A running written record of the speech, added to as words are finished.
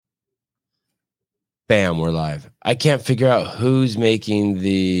Bam, we're live. I can't figure out who's making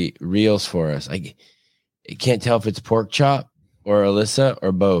the reels for us. I can't tell if it's Pork Chop or Alyssa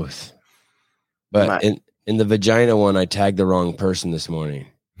or both. But in the vagina one, I tagged the wrong person this morning.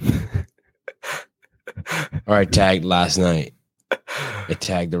 Or I tagged last night. I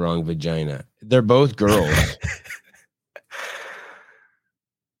tagged the wrong vagina. They're both girls.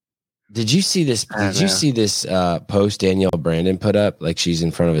 Did you see this? Did you see this post Danielle Brandon put up? Like she's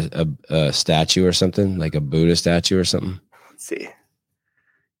in front of a statue or something, like a Buddha statue or something. Let's see.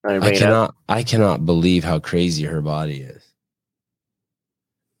 I cannot believe how crazy her body is.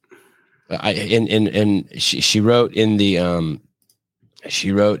 She wrote in the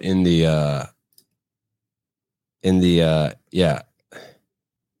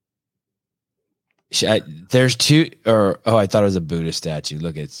there's two, I thought it was a Buddha statue.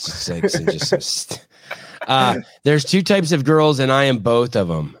 Look, it's just like there's two types of girls, and I am both of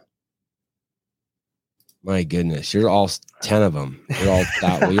them. My goodness, you're all 10 of them.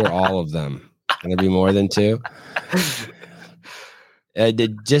 You're all of them. Can there be more than two?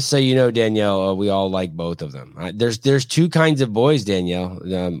 Just so you know, Danielle, we all like both of them. There's two kinds of boys, Danielle.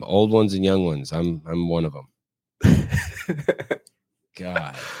 Old ones and young ones. I'm one of them.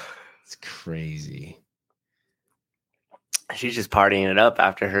 God. Crazy. She's just partying it up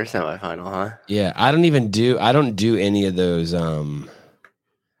after her semifinal, huh? Yeah, I don't do any of those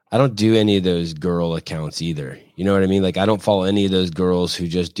I don't do any of those girl accounts either. You know what I mean? Like I don't follow any of those girls who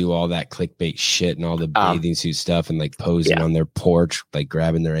just do all that clickbait shit and all the bathing suit stuff and like posing on their porch, like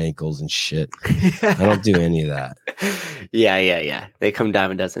grabbing their ankles and shit. I don't do any of that. Yeah. They come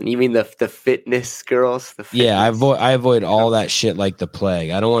dime a dozen. You mean the fitness girls? Yeah, I avoid all that shit like the plague.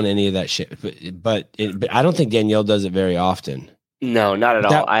 I don't want any of that shit. But I don't think Danielle does it very often. No, not at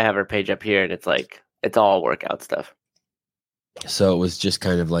all. I have her page up here, and it's like it's all workout stuff. So it was just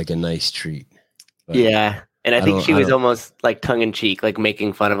kind of like a nice treat. But yeah, and I think she was almost like tongue in cheek, like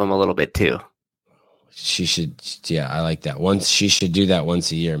making fun of him a little bit too. She should, I like that. She should do that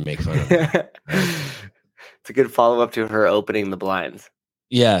once a year and make fun of him. It's a good follow up to her opening the blinds.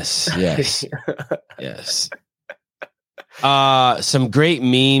 Yes. Some great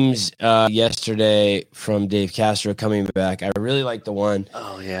memes yesterday from Dave Castro coming back. I really like the one.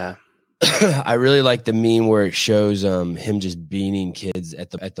 Oh yeah. I really like the meme where it shows him just beaning kids at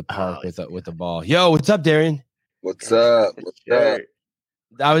the park with the ball. Yo, what's up, Darian? What's up? I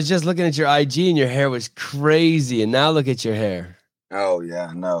was just looking at your IG and your hair was crazy, and now look at your hair. Oh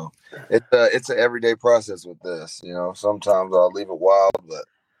yeah, no, it's an everyday process with this. You know, sometimes I'll leave it wild, but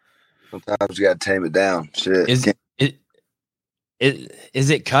sometimes you got to tame it down. Shit, is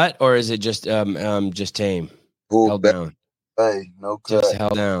it cut or is it just tame? Held down. Hey, no cut. Just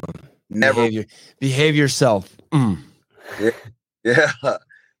held down. Never behave yourself. Yeah.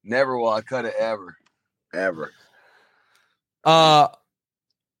 Never will I cut it ever.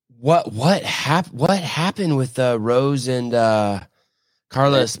 What happened with Rose and Carla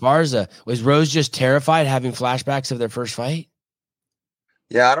Esparza? Was Rose just terrified, having flashbacks of their first fight?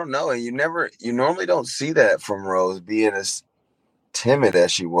 Yeah, I don't know. You normally don't see that from Rose, being as timid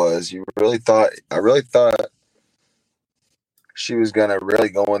as she was. I really thought she was gonna really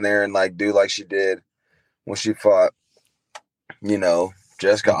go in there and like do like she did when she fought,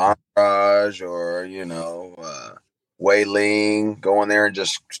 Jessica Andrade or Wei Ling, go in there and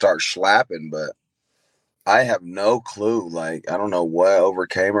just start slapping. But I have no clue. Like I don't know what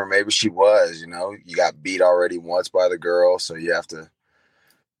overcame her. Maybe she was, you got beat already once by the girl, so you have to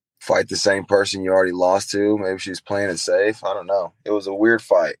fight the same person you already lost to. Maybe she's playing it safe. I don't know. It was a weird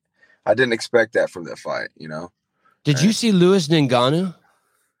fight. I didn't expect that from that fight. Did you see Lewis Ngannou? Do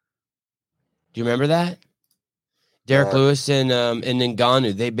you remember that? Derek Lewis and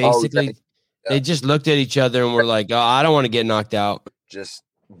Ngannou. They basically they just looked at each other and were like, "Oh, I don't want to get knocked out." Just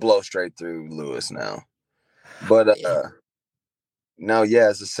blow straight through Lewis now. But no, yeah,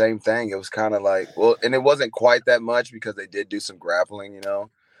 it's the same thing. It was kind of like, and it wasn't quite that much because they did do some grappling,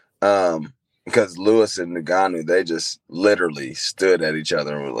 because Lewis and Ngannou, they just literally stood at each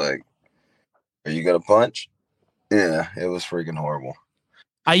other and were like, "Are you gonna punch?" Yeah, it was freaking horrible.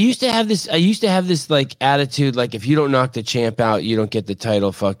 I used to have this like attitude, like if you don't knock the champ out, you don't get the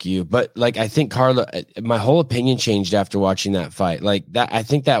title. Fuck you. But like, I think Carla, my whole opinion changed after watching that fight. Like that, I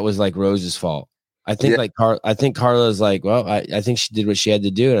think that was like Rose's fault. I think I think Carla's like, well, I think she did what she had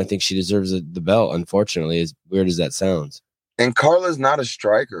to do, and I think she deserves the belt. Unfortunately, as weird as that sounds. And Carla's not a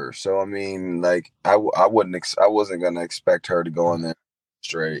striker, so I mean, like, I wasn't gonna expect her to go in there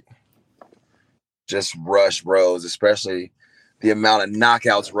straight. Just rush Rose, especially the amount of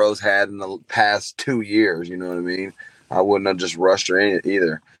knockouts Rose had in the past 2 years. You know what I mean? I wouldn't have just rushed her in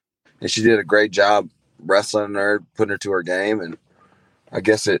either. And she did a great job wrestling her, putting her to her game. And I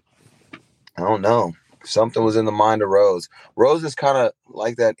guess I don't know. Something was in the mind of Rose. Rose is kind of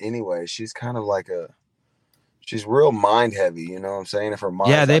like that anyway. She's kind of like she's real mind heavy. You know what I'm saying? If her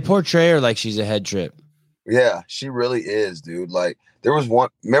mind, yeah, they portray her like she's a head trip. Yeah, she really is, dude. Like there was one.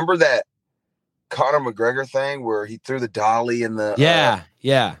 Remember that Conor McGregor thing where he threw the dolly in the yeah.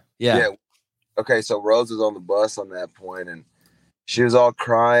 Okay, so Rose was on the bus on that point, and she was all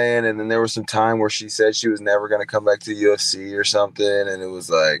crying, and then there was some time where she said she was never going to come back to the UFC or something, and it was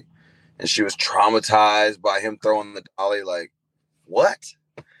like, and she was traumatized by him throwing the dolly. Like, what?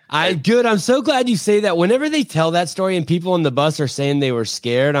 I'm so glad you say that. Whenever they tell that story and people on the bus are saying they were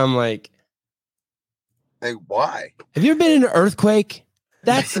scared, I'm like, hey, why? Have you ever been in an earthquake?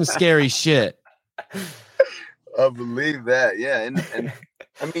 That's some scary shit. I believe that. Yeah. And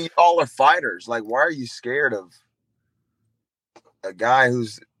I mean, y'all are fighters. Like, why are you scared of a guy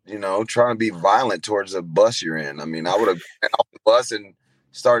who's, trying to be violent towards the bus you're in? I mean, I would have been off the bus and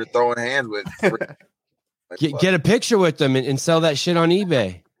started throwing hands with. Get a picture with them and sell that shit on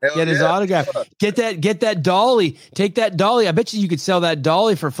eBay. Hell get his autograph. Get that dolly. Take that dolly. I bet you could sell that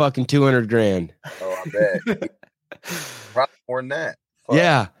dolly for fucking $200,000. Oh, I bet. Probably more than that. Fuck.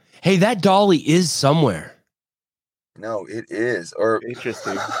 Yeah. Hey, that dolly is somewhere. No, it is. Or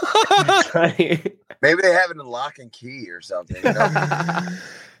interesting. Maybe they have it in lock and key or something.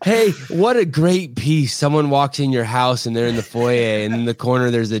 Hey, what a great piece. Someone walks in your house and they're in the foyer, and in the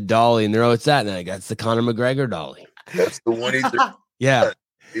corner there's a dolly, and they're, oh, it's that. And that's the Conor McGregor dolly. That's the one he's Yeah.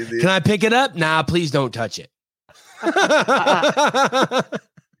 Can I pick it up? Nah, please don't touch it.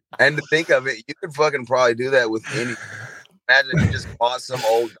 And to think of it, you could fucking probably do that with any. Imagine you just bought some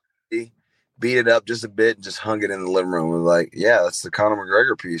old dolly, beat it up just a bit, and just hung it in the living room. With like, yeah, that's the Conor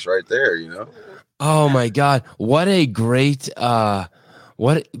McGregor piece right there, Oh my God. What a great man,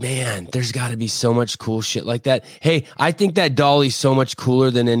 there's got to be so much cool shit like that. Hey, I think that dolly's so much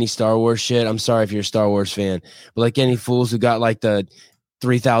cooler than any Star Wars shit. I'm sorry if you're a Star Wars fan, but like any fools who got like the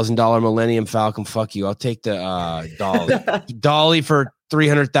 $3,000 Millennium Falcon, fuck you. I'll take the dolly. Dolly for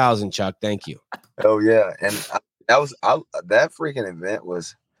 $300,000, Chuck. Thank you. Oh yeah, and that freaking event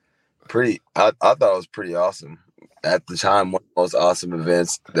was pretty. I thought it was pretty awesome at the time. One of the most awesome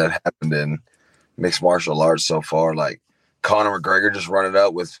events that happened in mixed martial arts so far. Like Conor McGregor just running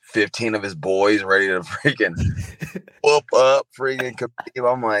up with 15 of his boys ready to freaking whoop up freaking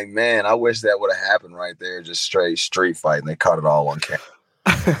Khabib. I'm like, man, I wish that would have happened right there. Just straight street fight, and they caught it all on camera.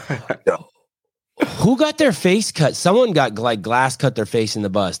 Who got their face cut? Someone got like glass cut their face in the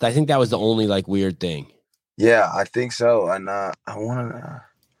bust. I think that was the only like weird thing. Yeah, I think so. And I want to.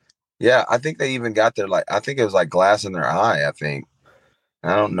 Yeah, I think they even got their I think it was like glass in their eye. I think.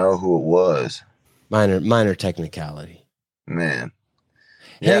 I don't know who it was. Minor technicality. Man.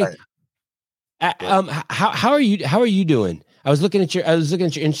 Yeah. Hey, how are you doing? I was looking at your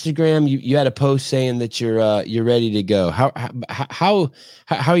Instagram. You had a post saying that you're ready to go. How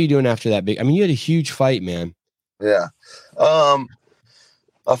are you doing after that big? I mean, you had a huge fight, man. Yeah.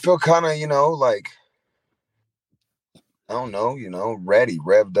 I feel kind of, like I don't know, ready,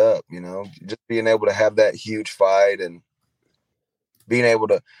 revved up, just being able to have that huge fight and being able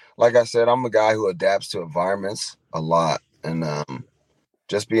to, like I said, I'm a guy who adapts to environments a lot, and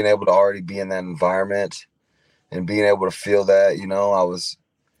just being able to already be in that environment and being able to feel that,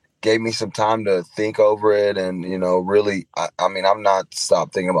 gave me some time to think over it. And, really, I mean, I'm not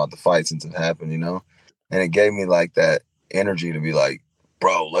stopped thinking about the fight since it happened, and it gave me like that energy to be like,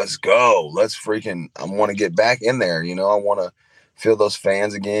 bro, let's go. Let's freaking, I want to get back in there. I want to feel those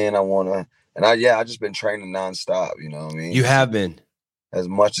fans again. I just been training nonstop. You know what I mean? You have been. As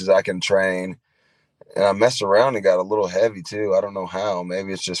much as I can train. And I messed around and got a little heavy too. I don't know how.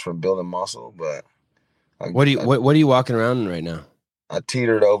 Maybe it's just from building muscle, but. What are you walking around in right now? I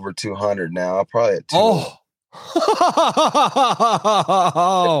teetered over 200 now. I'm probably at 2. Oh.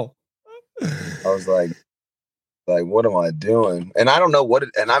 I was like, what am I doing? And I don't know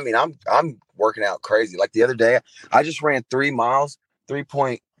and I mean, I'm working out crazy. Like the other day, I just ran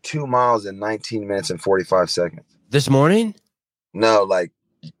 3.2 miles in 19 minutes and 45 seconds. This morning? No, like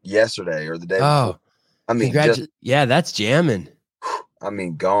yesterday or the day before. I mean, that's jamming. I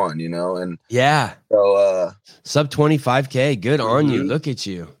mean, gone, and yeah. So, sub 25K. Good on you. Look at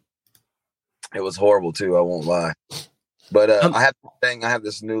you. It was horrible too. I won't lie. But I have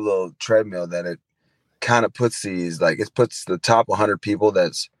this new little treadmill that it kind of puts it puts the top 100 people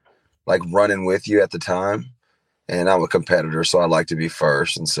that's like running with you at the time. And I'm a competitor, so I like to be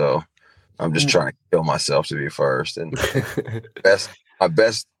first. And so I'm just trying to kill myself to be first. And my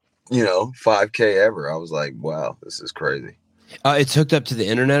best, 5K ever. I was like, wow, this is crazy. It's hooked up to the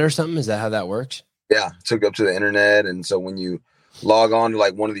internet or something? Is that how that works? Yeah, took up to the internet. And so when you log on to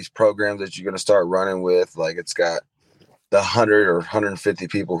like one of these programs that you're going to start running with, like it's got the 100 or 150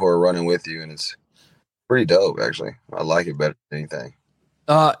 people who are running with you. And it's pretty dope, actually. I like it better than anything.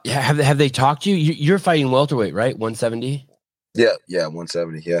 Have they talked to you? You're fighting welterweight, right? 170? Yeah,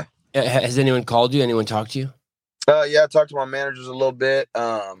 170, yeah. Has anyone called you? Anyone talked to you? Yeah, I talked to my managers a little bit.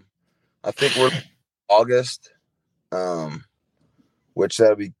 I think we're August. Which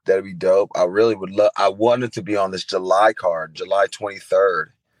that'd be dope. I really would love. I wanted to be on this July card, July 23rd.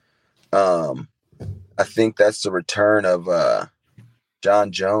 I think that's the return of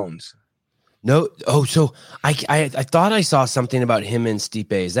John Jones. No. Oh, so I thought I saw something about him and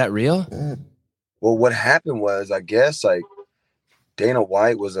Stipe. Is that real? Well, what happened was, I guess, like Dana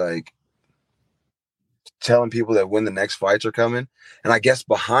White was like telling people that when the next fights are coming, and I guess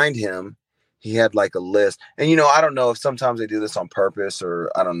behind him, he had like a list. And, I don't know if sometimes they do this on purpose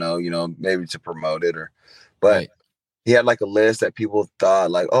or I don't know, maybe to promote it but right. He had like a list that people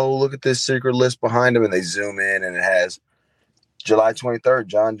thought like, oh, look at this secret list behind him. And they zoom in and it has July 23rd,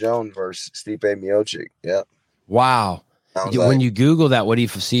 John Jones versus Stipe Miocic. Yep. Wow. When you Google that, what do you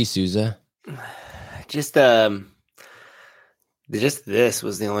see, Souza? Just this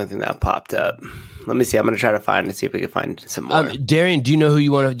was the only thing that popped up. Let me see. I'm going to try to find and see if we can find some more. Darian, do you know who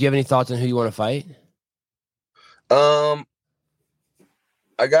you want to? Do you have any thoughts on who you want to fight? I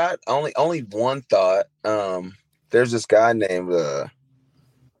got only one thought. There's this guy named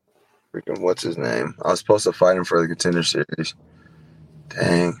freaking what's his name? I was supposed to fight him for the Contender Series.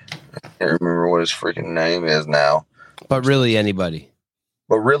 Dang, I can't remember what his freaking name is now. But really anybody.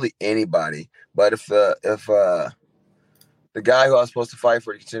 But if the guy who I was supposed to fight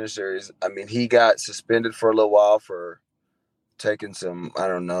for the Contender Series, I mean, he got suspended for a little while for taking some, I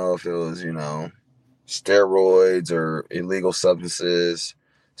don't know if it was, steroids or illegal substances,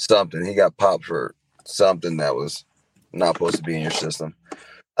 something. He got popped for something that was not supposed to be in your system.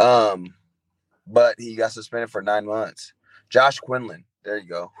 But he got suspended for 9 months. Josh Quinlan. There you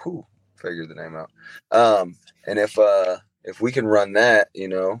go. Whew, figured the name out. And if we can run that,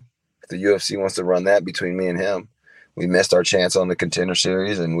 if the UFC wants to run that between me and him, we missed our chance on the Contender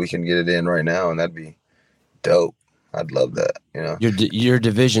Series, and we can get it in right now, and that'd be dope. I'd love that. Your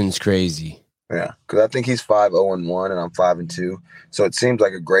division's crazy. Yeah, because I think he's 5-0-1, and I'm 5-2, so it seems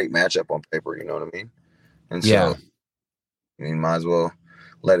like a great matchup on paper. You know what I mean? And so, might as well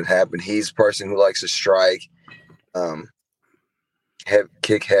let it happen. He's a person who likes to strike,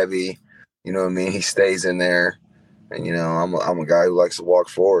 kick heavy. You know what I mean? He stays in there, and I'm a guy who likes to walk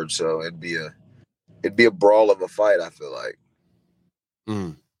forward, so it'd be a brawl of a fight, I feel like.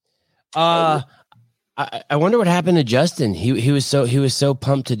 I wonder what happened to Justin. He was so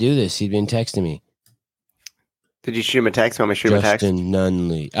pumped to do this. He'd been texting me. Did you shoot him a text? Want me to shoot him a text? Justin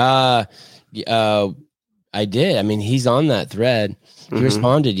Nunley. I did. I mean, he's on that thread. He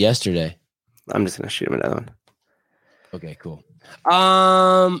responded yesterday. I'm just gonna shoot him another one. Okay, cool.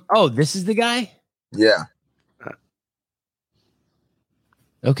 Oh, this is the guy? Yeah.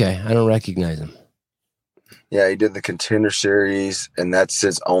 Okay, I don't recognize him. Yeah, he did the Contender Series, and that's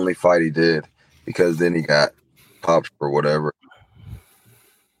his only fight he did because then he got popped for whatever.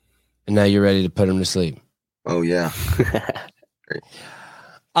 And now you're ready to put him to sleep. Oh, yeah. Great.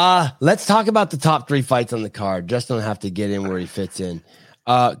 Let's talk about the top 3 fights on the card. Justin will have to get in where he fits in.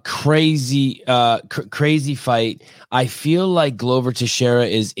 Crazy fight. I feel like Glover Teixeira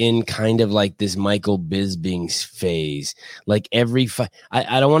is in kind of like this Michael Bisping phase. Like every fight,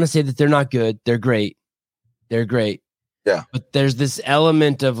 I don't want to say that they're not good. They're great. They're great. Yeah. But there's this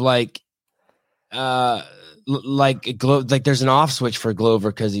element of like there's an off switch for Glover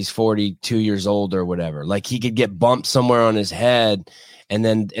because he's 42 years old or whatever. Like he could get bumped somewhere on his head and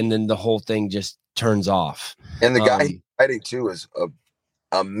then the whole thing just turns off. And the guy he's fighting too is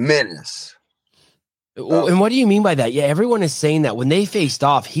a menace. And what do you mean by that? Yeah, everyone is saying that when they faced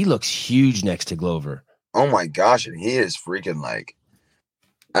off, he looks huge next to Glover. Oh my gosh, and he is freaking like.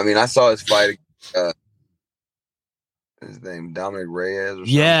 I mean, I saw his fight. His name Dominic Reyes. Or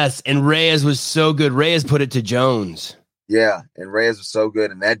something. Yes, and Reyes was so good. Reyes put it to Jones. Yeah, and Reyes was so good,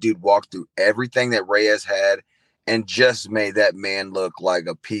 and that dude walked through everything that Reyes had, and just made that man look like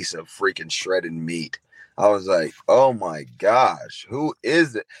a piece of freaking shredded meat. I was like, oh my gosh, who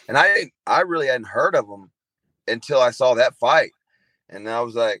is it? And I really hadn't heard of him until I saw that fight. And I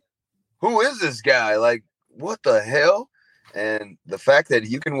was like, who is this guy? Like, what the hell? And the fact that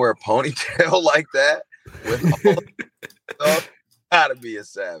you can wear a ponytail like that with all the stuff, gotta be a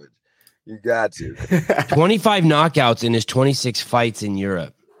savage. You got to. 25 knockouts in his 26 fights in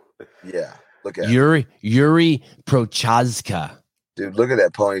Europe. Yeah. Look at Yuri Prochazka. Dude, look at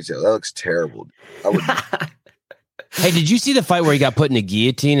that ponytail. That looks terrible. I would. Hey, did you see the fight where he got put in a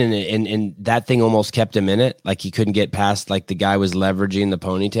guillotine and that thing almost kept him in it? Like he couldn't get past, like the guy was leveraging the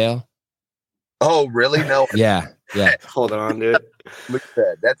ponytail. Oh, really? No. Yeah. Hold on, dude. Look at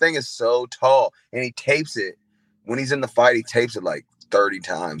that. That thing is so tall, and he tapes it. When he's in the fight, he tapes it like 30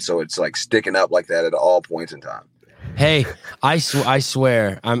 times, so it's like sticking up like that at all points in time. Hey, I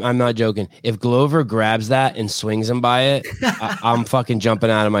swear, I'm not joking. If Glover grabs that and swings him by it, I'm fucking jumping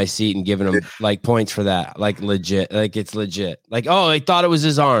out of my seat and giving him like points for that. Like legit. Like it's legit. Like, oh, I thought it was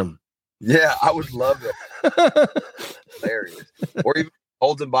his arm. Yeah, I would love it. Hilarious. Or even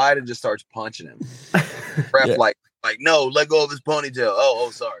holds him by it and just starts punching him. Ref like, no, let go of his ponytail.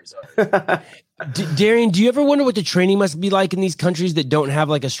 Oh, sorry. Darian, do you ever wonder what the training must be like in these countries that don't have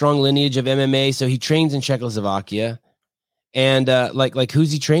like a strong lineage of MMA? So he trains in Czechoslovakia, and like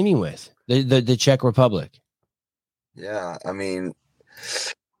who's he training with? The Czech Republic. Yeah, I mean,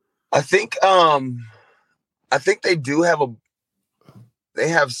 I think they do have they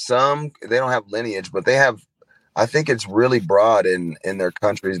have some. They don't have lineage, but they have. I think it's really broad in their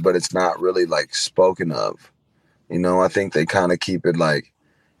countries, but it's not really like spoken of. You know, I think they kind of keep it like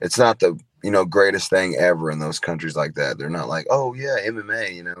it's not the greatest thing ever in those countries like that. They're not like, oh yeah,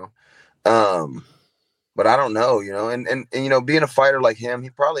 MMA, But I don't know, and being a fighter like him, he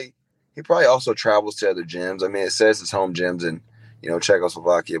probably also travels to other gyms. I mean, it says his home gyms in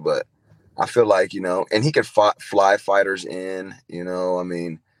Czechoslovakia, but I feel like and he could fly fighters in. I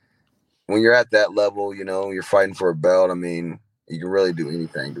mean, when you're at that level, you're fighting for a belt. I mean, you can really do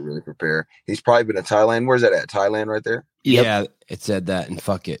anything to really prepare. He's probably been to Thailand. Where's that at? Thailand, right there. Yeah, it said that, and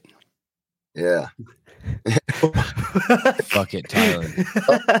fuck it. Yeah. Fuck it, Thailand.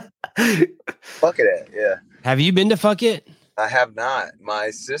 Fuck it, yeah. Have you been to fuck it? I have not.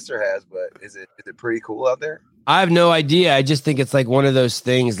 My sister has, but is it pretty cool out there? I have no idea. I just think it's like one of those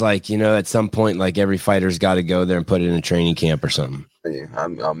things, like, at some point, like every fighter's got to go there and put it in a training camp or something.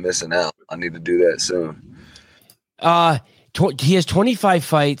 I'm missing out. I need to do that soon. He has 25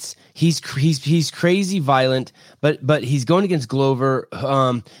 fights. He's crazy violent, but he's going against Glover.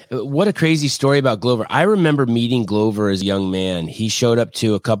 What a crazy story about Glover. I remember meeting Glover as a young man. He showed up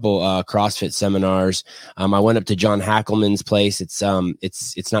to a couple CrossFit seminars. I went up to John Hackelman's place. It's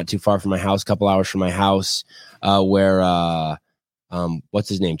not too far from my house, a couple hours from my house, where what's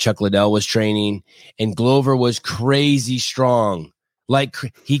his name? Chuck Liddell was training, and Glover was crazy strong. Like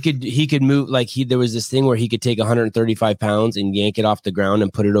he could move, there was this thing where he could take 135 pounds and yank it off the ground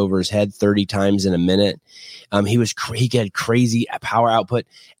and put it over his head 30 times in a minute. He had crazy power output.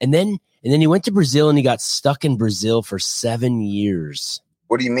 And then he went to Brazil and he got stuck in Brazil for 7 years.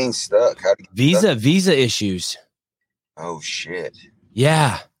 What do you mean stuck? How do you visa issues. Oh shit.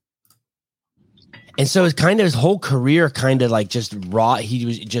 Yeah. And so it's kind of his whole career kind of like just raw. He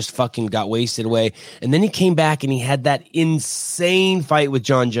was just fucking got wasted away. And then he came back and he had that insane fight with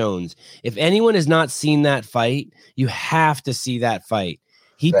John Jones. If anyone has not seen that fight, you have to see that fight.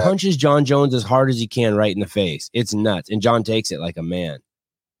 He punches John Jones as hard as he can right in the face. It's nuts. And John takes it like a man.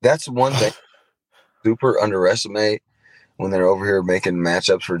 That's one thing super underestimate when they're over here making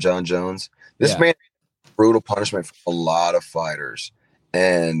matchups for John Jones. This man, brutal punishment for a lot of fighters.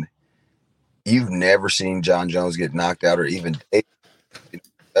 And you've never seen John Jones get knocked out or even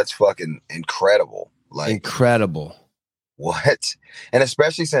that's fucking incredible. Like incredible. What? And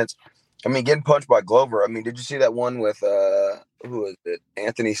especially since, I mean, getting punched by Glover. I mean, did you see that one with who is it?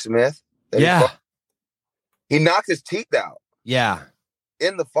 Anthony Smith? Yeah. He knocked his teeth out. Yeah.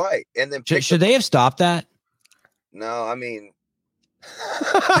 In the fight. And then should they have stopped that? No, I mean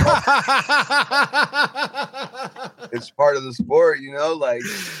it's part of the sport, like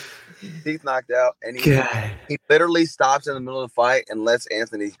teeth knocked out, and he literally stops in the middle of the fight and lets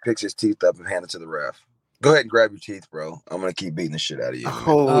Anthony pick his teeth up and hand it to the ref. Go ahead and grab your teeth, bro. I'm gonna keep beating the shit out of you.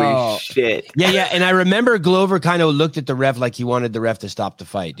 Holy shit! Yeah. And I remember Glover kind of looked at the ref like he wanted the ref to stop the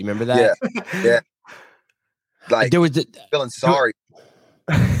fight. Do you remember that? Yeah. Like there was feeling sorry.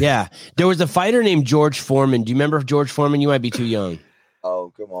 Yeah, there was a fighter named George Foreman. Do you remember George Foreman? You might be too young.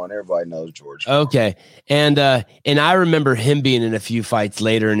 Oh, come on. Everybody knows George. Okay. And I remember him being in a few fights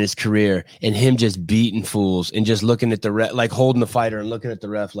later in his career and him just beating fools and just looking at the ref, like holding the fighter and looking at the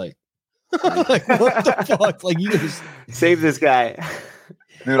ref like, like what the fuck? Like, you just save this guy.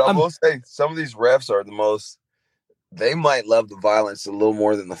 Dude, I will say some of these refs are the most, they might love the violence a little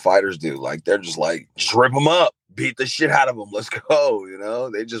more than the fighters do. Like, they're just like, just rip them up, beat the shit out of them. Let's go.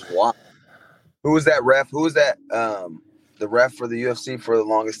 They just want. Who was that ref? Who was that? The ref for the UFC for the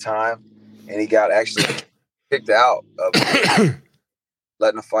longest time, and he got actually kicked out of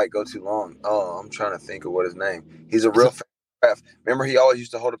letting a fight go too long. Oh, I'm trying to think of what his name. He's a real Remember, he always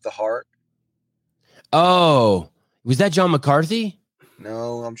used to hold up the heart. Oh, was that John McCarthy?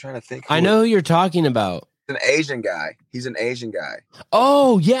 No, I'm trying to think. I know who you're talking about. An Asian guy. He's an Asian guy.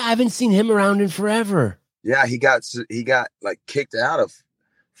 Oh yeah, I haven't seen him around in forever. Yeah, he got like kicked out of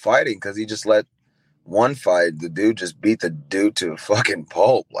fighting because he just let one fight. The dude just beat the dude to a fucking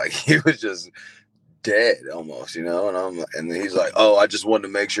pulp. Like he was just dead almost, you know. And he's like, "Oh, I just wanted to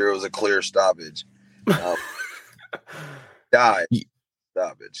make sure it was a clear stoppage." Died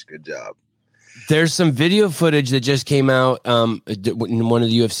stoppage. Good job. There's some video footage that just came out in one of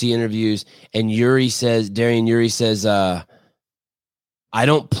the UFC interviews, and Darian Yuri says, "I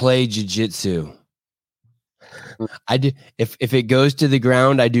don't play jiu-jitsu. I do if it goes to the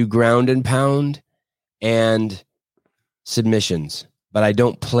ground, I do ground and pound and submissions, but I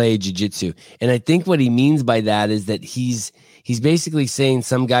don't play jiu-jitsu." And I think what he means by that is that he's basically saying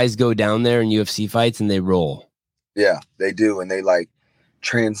some guys go down there in UFC fights and they roll. Yeah, they do, and they like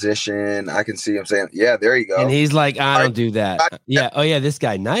transition. I can see him saying, "Yeah, there you go." And he's like, "I don't do that." Yeah. Oh yeah, this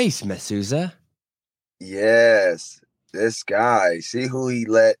guy, nice, Mesouza. Yes, this guy. See who he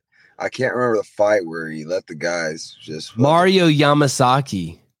let. I can't remember the fight where he let the guys just Mario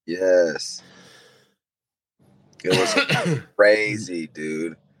Yamasaki. Yes. It was crazy,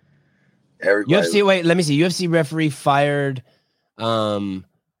 dude. Everybody UFC, wait, let me see. UFC referee fired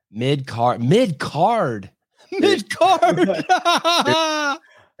mid-card.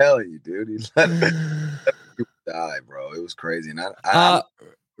 Hell you, dude. He let people die, bro. It was crazy. And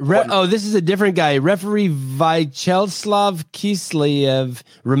this is a different guy. Referee Vyacheslav Kislev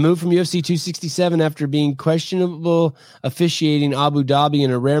removed from UFC 267 after being questionable officiating Abu Dhabi in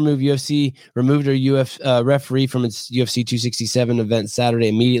a rare move. UFC removed a referee from its UFC 267 event Saturday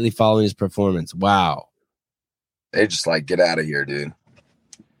immediately following his performance. Wow. They just like, get out of here, dude.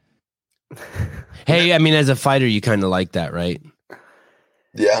 Hey, I mean, as a fighter, you kind of like that, right?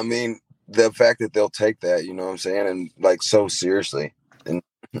 Yeah, I mean, the fact that they'll take that, you know what I'm saying, and like so seriously.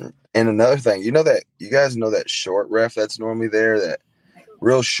 And another thing, you guys know that short ref that's normally there, that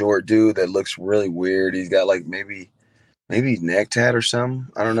real short dude that looks really weird. He's got like maybe neck tat or something.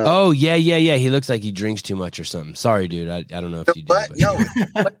 I don't know. Oh yeah. He looks like he drinks too much or something. Sorry, dude. I don't know if you did.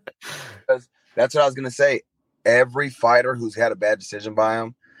 Because that's what I was gonna say. Every fighter who's had a bad decision by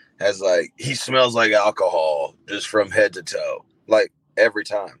him has like, he smells like alcohol just from head to toe, like every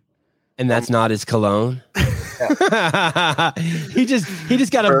time. And that's not his cologne. Yeah. he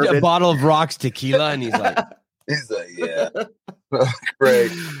just got a bottle of rocks tequila, and he's like, yeah,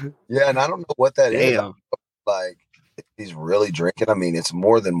 great, yeah. And I don't know what that is. Like, if he's really drinking. I mean, it's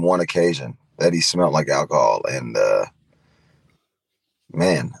more than one occasion that he smelled like alcohol, and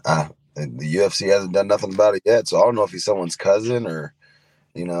man, and the UFC hasn't done nothing about it yet. So I don't know if he's someone's cousin or,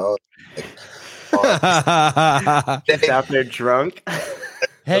 you know, he's out there drunk.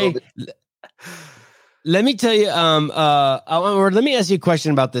 Hey, let me tell you, or let me ask you a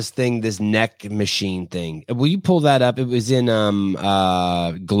question about this neck machine thing. Will you pull that up? It was in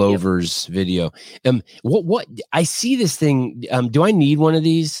Glover's video. What I see this thing. Do I need one of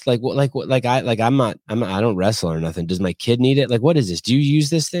these? I don't wrestle or nothing. Does my kid need it? Like, what is this? Do you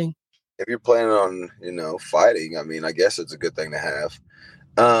use this thing? If you're planning on, fighting, I mean, I guess it's a good thing to have.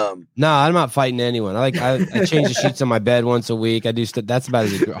 No, I'm not fighting anyone. I change the sheets on my bed once a week. I do that's about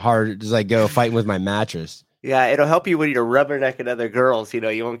as hard as I go fighting with my mattress. Yeah, it'll help you when you're rubbernecking other girls. You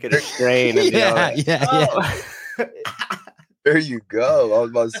won't get a strain. And yeah. There you go. I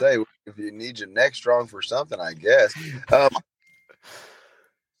was about to say, if you need your neck strong for something, I guess.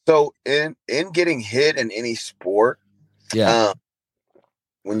 So in getting hit in any sport,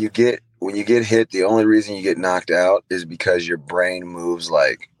 when you get hit, the only reason you get knocked out is because your brain moves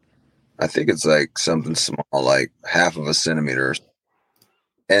like, I think it's like something small, like half of a centimeter.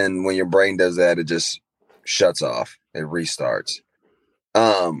 And when your brain does that, it just shuts off. It restarts.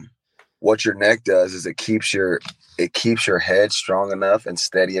 What your neck does is it keeps your head strong enough and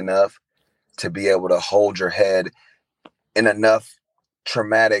steady enough to be able to hold your head in enough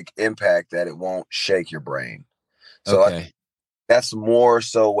traumatic impact that it won't shake your brain. So okay. That's more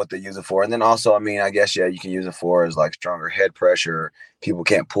so what they use it for. And then also, I mean, I guess, you can use it for as like stronger head pressure. People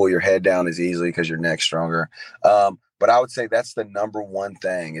can't pull your head down as easily because your neck's stronger. But I would say that's the number one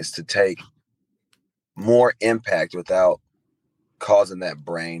thing, is to take more impact without causing that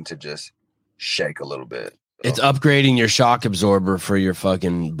brain to just shake a little bit. So, it's upgrading your shock absorber for your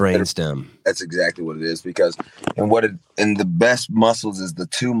fucking brainstem. That's exactly what it is, because and the best muscles is the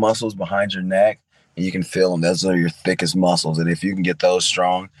two muscles behind your neck. And you can feel them. Those are your thickest muscles. And if you can get those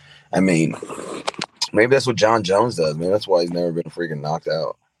strong, I mean, maybe that's what John Jones does. Maybe that's why he's never been freaking knocked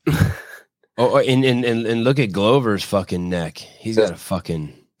out. Oh, and look at Glover's fucking neck. He's got a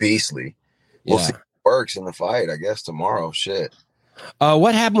fucking beastly. We'll see if it works in the fight, I guess, tomorrow. Shit.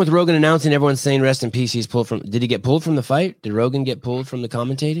 What happened with Rogan announcing everyone's saying rest in peace? He's pulled from. Did he get pulled from the fight? Did Rogan get pulled from the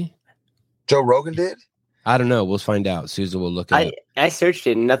commentating? Joe Rogan did? I don't know. We'll find out. Susan will look it up. I searched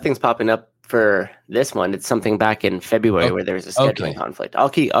it and nothing's popping up for this one. It's something back in February where there was a scheduling conflict. I'll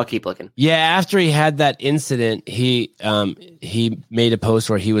keep looking. Yeah, after he had that incident, he made a post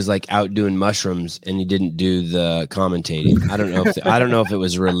where he was like out doing mushrooms and he didn't do the commentating. I don't know if it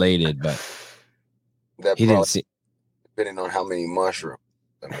was related, but that he didn't see. Depending on how many mushrooms.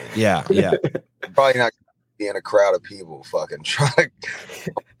 I mean, yeah. Probably not be in a crowd of people fucking trying to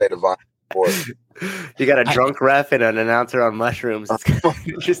say the violent sport. You got a drunk ref and an announcer on mushrooms. It's kind of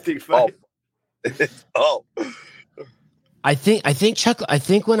an interesting fight. Oh. I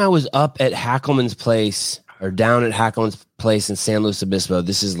think when I was up at Hackelman's place or down at Hackelman's place in San Luis Obispo,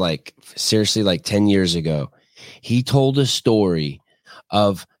 this is like seriously like 10 years ago, he told a story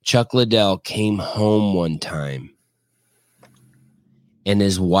of Chuck Liddell came home one time and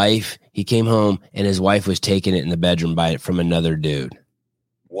he came home and his wife was taking it in the bedroom from another dude.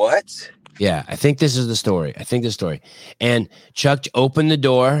 What? Yeah, I think this is the story. And Chuck opened the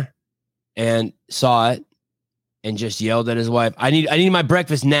door and saw it and just yelled at his wife, I need my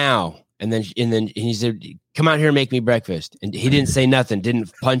breakfast now. And then he said, come out here and make me breakfast. And he didn't say nothing,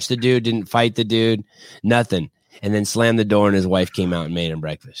 didn't punch the dude, didn't fight the dude, nothing. And then slammed the door and his wife came out and made him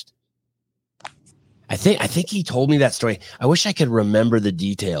breakfast. I think he told me that story. I wish I could remember the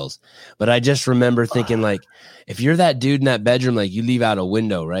details, but I just remember thinking like, if you're that dude in that bedroom, like you leave out a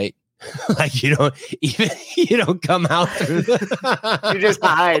window, right? Like you don't come out through you just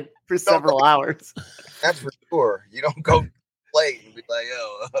hide for several hours. That's for sure. You don't go late and be like,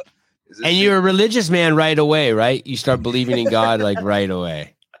 "Yo." And you're a religious man right away, right? You start believing in God like right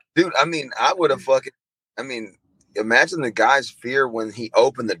away. Dude, I mean, I would have imagine the guy's fear when he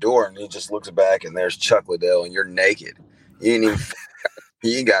opened the door and he just looks back and there's Chuck Liddell and you're naked. You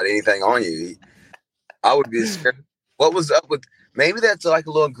ain't got anything on you. I would be scared. What was up with? Maybe that's like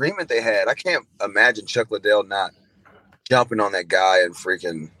a little agreement they had. I can't imagine Chuck Liddell not jumping on that guy and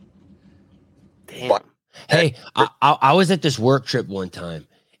freaking. Damn. Hey, I was at this work trip one time,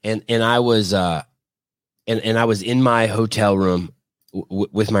 and I was and I was in my hotel room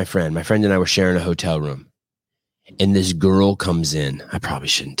with my friend. My friend and I were sharing a hotel room, and this girl comes in. I probably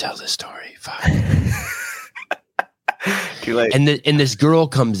shouldn't tell this story. Too late. And this girl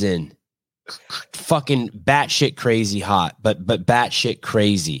comes in. Fucking batshit crazy hot, but batshit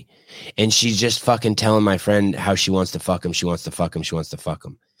crazy. And she's just fucking telling my friend how she wants to fuck him.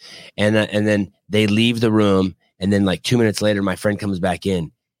 And then they leave the room. And then like 2 minutes later, my friend comes back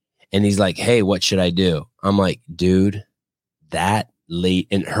in and he's like, hey, what should I do? I'm like, dude, that late.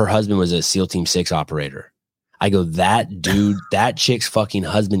 And her husband was a SEAL Team 6 operator. I go, that chick's fucking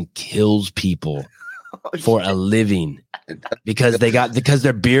husband kills people for a living. Because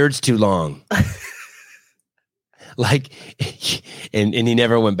their beard's too long. Like, and he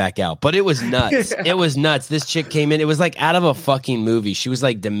never went back out. But it was nuts. It was nuts. This chick came in. It was like out of a fucking movie. She was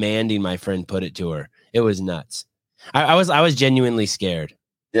like demanding my friend put it to her. It was nuts. I was genuinely scared.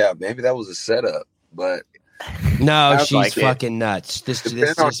 Yeah, maybe that was a setup, but no, she's like fucking nuts. This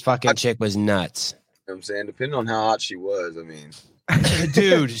fucking chick was nuts. You know what I'm saying, depending on how hot she was, I mean.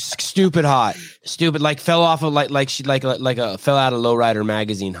 Dude, stupid hot, like fell off of like she fell out of Lowrider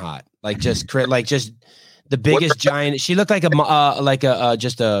magazine hot, just the biggest giant. She looked like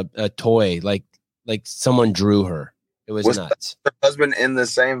a toy, like someone drew her. It was nuts. Her husband in the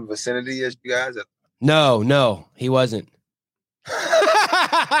same vicinity as you guys? No, he wasn't.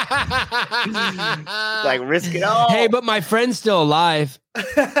 Like risk it all. Hey, but my friend's still alive.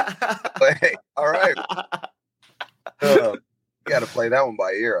 Hey, all right. You got to play that one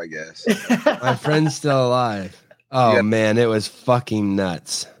by ear, I guess. My friend's still alive. Oh man, it was fucking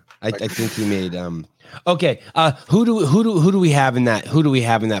nuts. I think he made okay. Who do we have in that? Who do we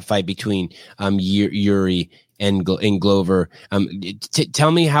have in that fight between Yuri and Glover?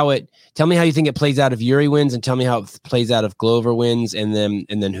 Tell me how you think it plays out if Yuri wins, and tell me how it plays out if Glover wins, and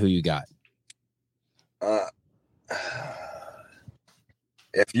then who you got.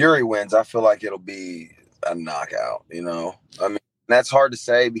 If Yuri wins, I feel like it'll be a knockout, I mean, that's hard to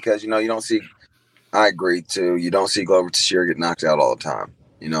say because, you don't see, I agree too. You don't see Glover Teixeira get knocked out all the time,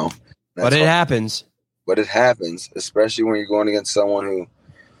 But it happens. But it happens, especially when you're going against someone who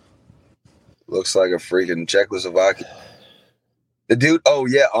looks like a freaking Czechoslovakian. The dude, oh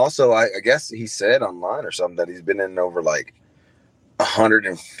yeah, also, I guess he said online or something that he's been in over like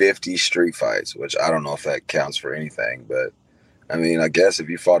 150 street fights, which I don't know if that counts for anything, but I mean, I guess if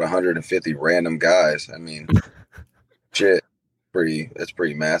you fought 150 random guys, I mean, shit, that's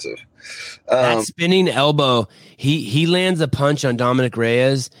pretty massive. That spinning elbow, he lands a punch on Dominic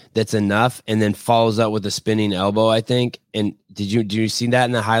Reyes that's enough, and then follows up with a spinning elbow, I think. And did you see that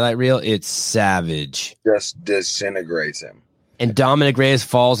in the highlight reel? It's savage. Just disintegrates him. And Dominic Reyes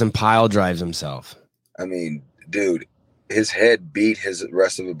falls and pile drives himself. I mean, dude, his head beat his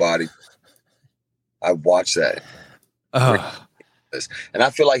rest of the body. I watched that. And I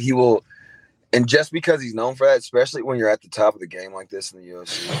feel like he will. And just because he's known for that, especially when you're at the top of the game like this in the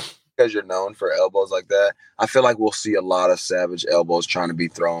UFC, because you're known for elbows like that, I feel like we'll see a lot of savage elbows trying to be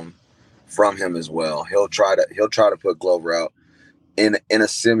thrown from him as well. He'll try to put Glover out in a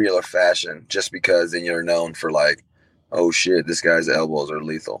similar fashion, just because then you're known for like, oh shit, this guy's elbows are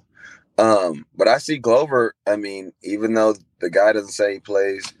lethal. But I see Glover. I mean, even though the guy doesn't say he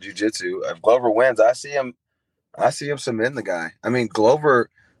plays jiu-jitsu, if Glover wins, I see him submitting the guy. I mean, Glover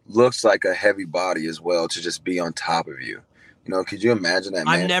looks like a heavy body as well to just be on top of you. You know, could you imagine that,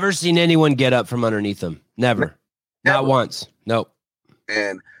 man? I've never seen anyone get up from underneath him. Never. Not once. Nope.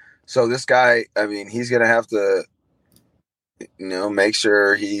 And so this guy, I mean, he's going to have to, you know, make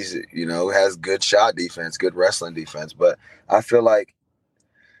sure he's, you know, has good shot defense, good wrestling defense. But I feel like,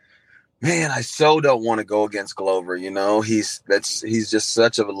 man, I so don't want to go against Glover. You know, he's just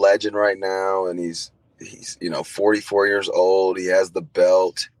such a legend right now. And he's, you know, 44 years old. He has the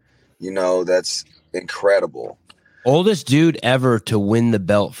belt, you know, that's incredible. Oldest dude ever to win the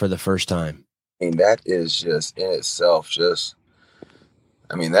belt for the first time. I mean, that is just in itself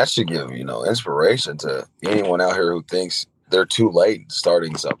I mean, that should give, you know, inspiration to anyone out here who thinks they're too late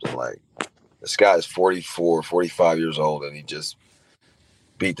starting something. Like, this guy is 44, 45 years old, and he just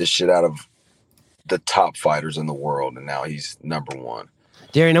beat the shit out of the top fighters in the world, and now he's number one.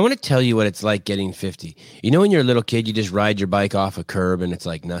 Darian, I want to tell you what it's like getting 50. You know, when you're a little kid, you just ride your bike off a curb and it's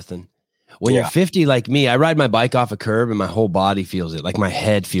like nothing. When you're 50 like me, I ride my bike off a curb and my whole body feels it. Like my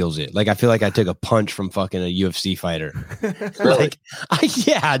head feels it. Like I feel like I took a punch from fucking a UFC fighter. Really?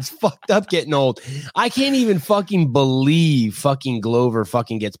 Yeah, it's fucked up getting old. I can't even fucking believe fucking Glover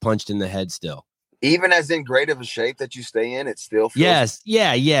fucking gets punched in the head still. Even as in great of a shape that you stay in, it still feels. Yes.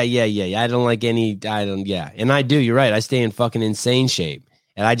 Yeah. I don't like And I do. You're right. I stay in fucking insane shape.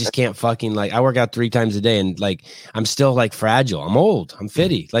 And I just can't fucking I work out 3 times a day and like I'm still like fragile. I'm old. I'm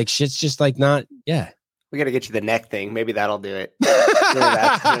fitty. Like shit's just like not. Yeah. We got to get you the neck thing. Maybe that'll do it. You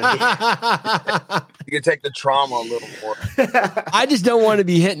can take the trauma a little more. I just don't want to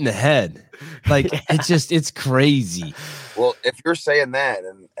be hit in the head. Like it's crazy. Well, if you're saying that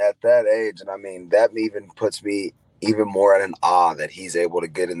and at that age, and I mean, that even puts me even more at an awe that he's able to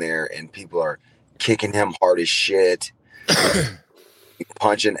get in there and people are kicking him hard as shit.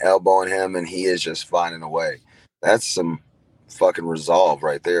 Punching, elbowing him, and he is just finding a way. That's some fucking resolve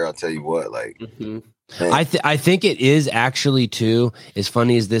right there. I'll tell you what. Like, I think it is actually too. As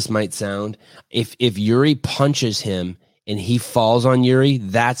funny as this might sound, if Yuri punches him and he falls on Yuri,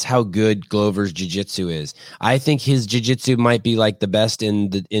 that's how good Glover's jiu-jitsu is. I think his jiu-jitsu might be like the best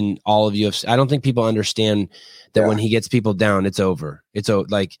in all of UFC. I don't think people understand that when he gets people down, it's over. It's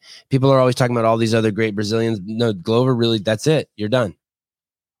like people are always talking about all these other great Brazilians. No, Glover really. That's it. You're done.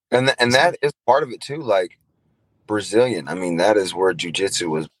 And that is part of it too. Like Brazilian, I mean, that is where jiu-jitsu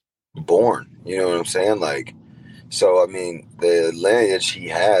was born. You know what I'm saying? Like, so I mean, the lineage he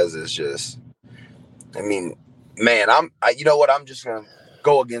has is just. I mean, man, you know what? I'm just gonna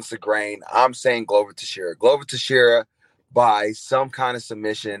go against the grain. I'm saying Glover Teixeira. Glover Teixeira by some kind of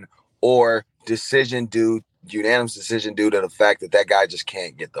submission or unanimous decision due to the fact that guy just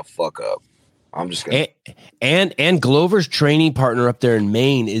can't get the fuck up. I'm just gonna and Glover's training partner up there in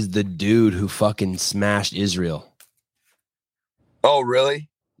Maine is the dude who fucking smashed Israel. Oh, really?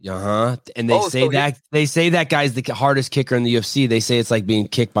 And they say that guy's the hardest kicker in the UFC. They say it's like being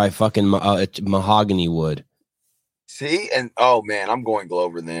kicked by fucking mahogany wood. See, and oh man, I'm going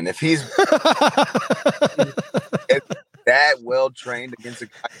Glover then. If he's that well trained against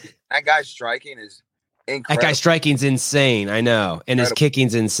that guy striking is incredible. That guy striking's insane. I know, and his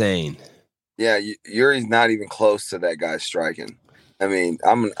kicking's insane. Yeah, Yuri's not even close to that guy striking. I mean,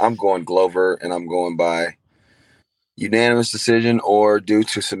 I'm going Glover, and I'm going by unanimous decision or due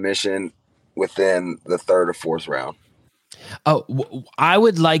to submission within the 3rd or 4th round. Oh, I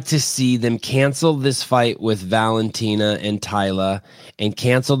would like to see them cancel this fight with Valentina and Tyla and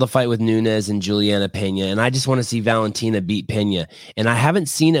cancel the fight with Nunes and Juliana Pena. And I just want to see Valentina beat Pena. And I haven't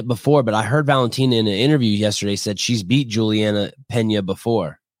seen it before, but I heard Valentina in an interview yesterday said she's beat Juliana Pena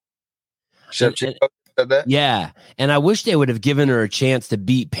before. Shevchenko said that? Yeah. And I wish they would have given her a chance to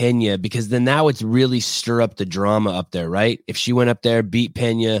beat Pena, because then that would really stir up the drama up there, right? If she went up there, beat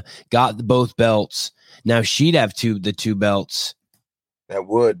Pena, got both belts, now she'd have the two belts. That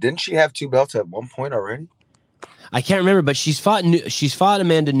would. Didn't she have 2 belts at one point already? I can't remember, but she's fought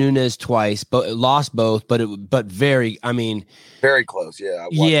Amanda Nunes twice, but lost both. But very Very close. Yeah.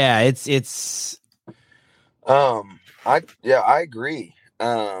 Yeah, it's. I agree.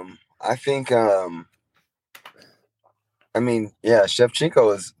 I think yeah,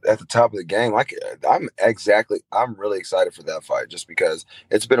 Shevchenko is at the top of the game. I'm really excited for that fight, just because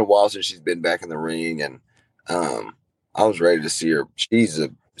it's been a while since she's been back in the ring, and I was ready to see her. She's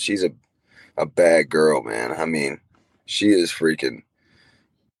a bad girl, man. I mean, she is freaking.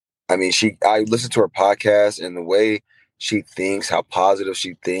 I mean, I listened to her podcast, and the way she thinks, how positive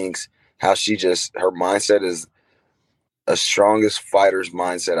she thinks, how her mindset is the strongest fighter's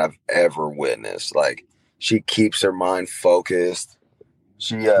mindset I've ever witnessed. Like, she keeps her mind focused.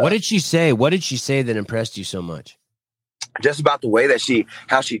 What did she say? What did she say that impressed you so much? Just about the way that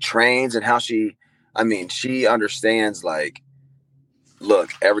how she trains, and how she understands, like,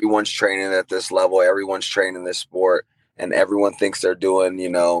 look, everyone's training at this level, everyone's training this sport, and everyone thinks they're doing,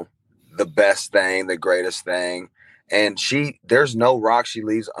 the best thing, the greatest thing. And there's no rock she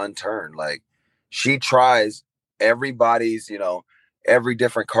leaves unturned. Like, she tries everybody's, every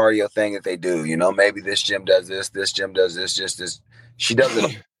different cardio thing that they do. Maybe this gym does this gym does this, just this. She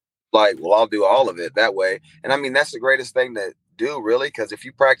doesn't like, well, I'll do all of it that way. And I mean, that's the greatest thing to do, really, because if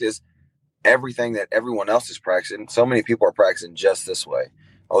you practice everything that everyone else is practicing, so many people are practicing just this way.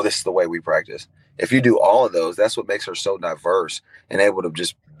 Oh, this is the way we practice. If you do all of those, that's what makes her so diverse and able to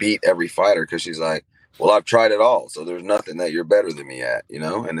just beat every fighter, because she's like, well, I've tried it all, so there's nothing that you're better than me at,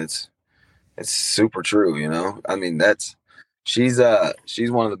 and it's super true, I mean, she's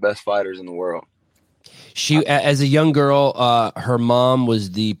one of the best fighters in the world. She, as a young girl, her mom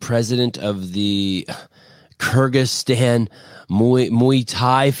was the president of the Kyrgyzstan Muay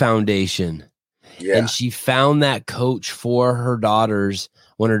Thai Foundation. Yeah. And she found that coach for her daughters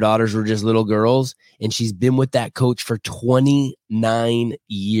when her daughters were just little girls. And she's been with that coach for 29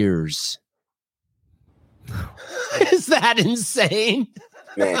 years. Is that insane?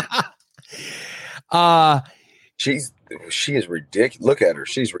 Man. She is ridiculous. Look at her.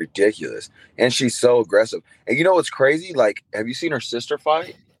 She's ridiculous. And she's so aggressive. And you know what's crazy? Like, have you seen her sister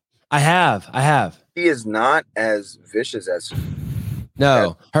fight? I have. She is not as vicious as.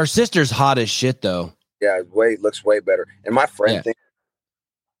 No, her sister's hot as shit, though. Yeah, looks way better. And my friend thinks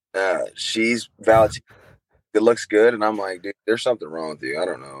she's Valentina. It looks good, and I'm like, dude, there's something wrong with you. I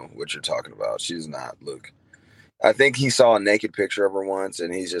don't know what you're talking about. She's not. Look, I think he saw a naked picture of her once,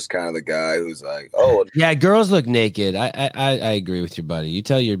 and he's just kind of the guy who's like, oh, yeah, girls look naked. I agree with your buddy. You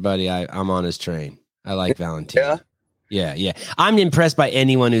tell your buddy I'm on his train. I like Valentina. Yeah. I'm impressed by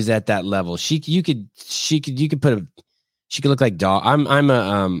anyone who's at that level. She could look like dog.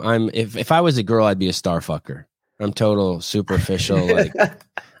 If I was a girl, I'd be a star fucker. I'm total superficial. Like,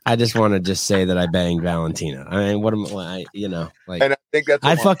 I just want to just say that I banged Valentina. I mean, what am I? Like, and I think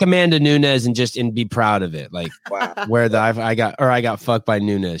I'd fuck Amanda Nunes and be proud of it. Like, wow. Where I got fucked by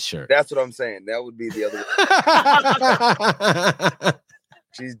Nunes shirt. That's what I'm saying. That would be the other.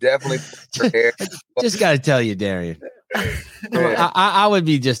 She's definitely just got to tell you, Darian. I would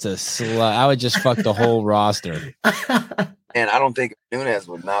be just a slut. I would just fuck the whole roster. And I don't think Nunes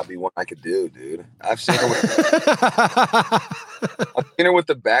would not be one I could do, dude. I've seen her with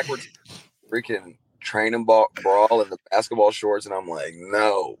the backwards freaking training brawl and the basketball shorts, and I'm like,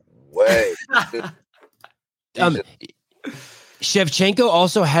 no way. Shevchenko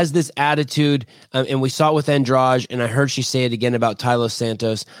also has this attitude, and we saw it with Andrade, and I heard she say it again about Tyler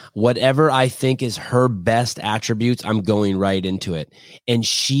Santos. Whatever I think is her best attributes, I'm going right into it. And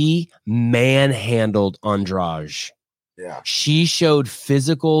she manhandled Andrade. Yeah, she showed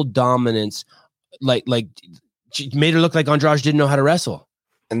physical dominance, like she made her look like Andrade didn't know how to wrestle.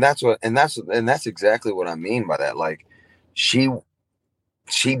 And that's exactly what I mean by that. Like, she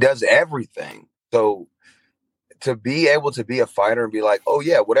does everything. So to be able to be a fighter and be like, oh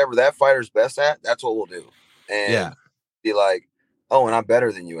yeah, whatever that fighter's best at, that's what we'll do. And be like, oh, and I'm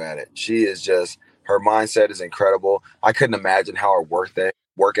better than you at it. She is just, her mindset is incredible. I couldn't imagine how her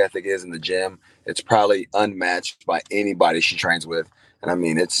work ethic is in the gym. It's probably unmatched by anybody she trains with. And I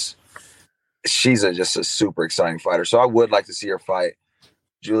mean, she's just a super exciting fighter. So I would like to see her fight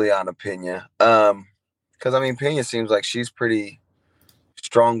Juliana Pena. Because I mean, Pena seems like she's pretty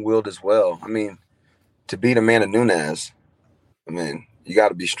strong-willed as well. I mean, to beat Amanda Nunes, I mean, you got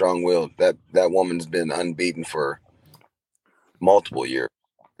to be strong-willed. That woman's been unbeaten for multiple years.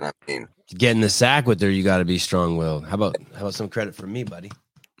 I mean, To get in the sack with her, you got to be strong-willed. How about some credit from me, buddy?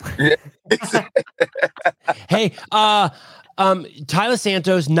 yeah. Hey, Tyler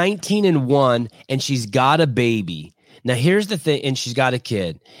Santos, 19-1, and she's got a baby. Now, here's the thing, and she's got a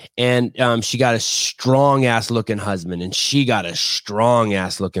kid, and she got a strong-ass looking husband, and she got a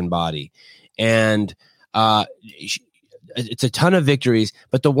strong-ass looking body. And it's a ton of victories,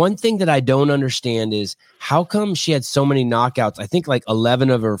 but the one thing that I don't understand is how come she had so many knockouts? I think like 11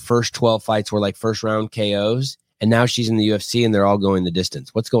 of her first 12 fights were like first-round KOs, and now she's in the UFC, and they're all going the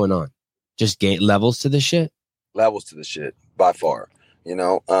distance. What's going on? Just gain levels to the shit? Levels to the shit, by far. You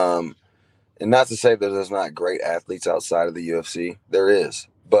know, and not to say that there's not great athletes outside of the UFC. There is.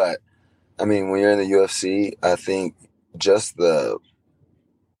 But, I mean, when you're in the UFC, I think just the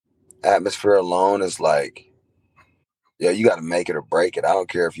atmosphere alone is like, yeah, you got to make it or break it. I don't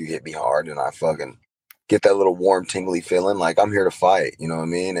care if you hit me hard and I fucking get that little warm, tingly feeling. Like, I'm here to fight. You know what I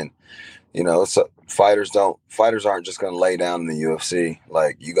mean? And, you know, so fighters aren't just going to lay down in the UFC.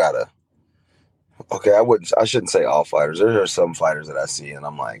 Like, you got to. Okay, I shouldn't say all fighters. There are some fighters that I see and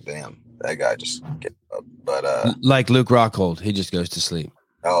I'm like, damn, that guy just get up. But like Luke Rockhold, he just goes to sleep.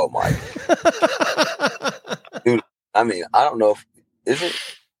 Oh my dude. I mean, I don't know if isn't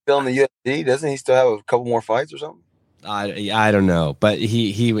still in the UFC, doesn't he still have a couple more fights or something? I don't know, but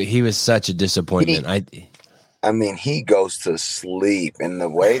he was such a disappointment. I mean, he goes to sleep in the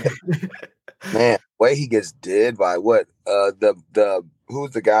way that man, the way he gets did by what the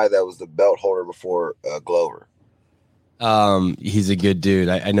who's the guy that was the belt holder before Glover? He's a good dude.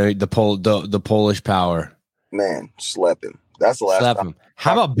 I know the Polish power. Man, slept him. That's the last time. Him.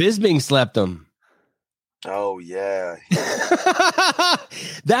 How about Bisping slept him? Oh yeah.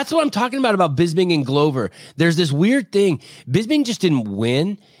 That's what I'm talking about Bisping and Glover. There's this weird thing. Bisping just didn't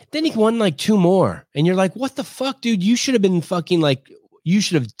win. Then he won like 2 more. And you're like, what the fuck, dude? You should have been fucking like, you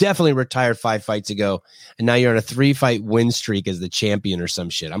should have definitely retired 5 fights ago. And now you're on a 3-fight win streak as the champion or some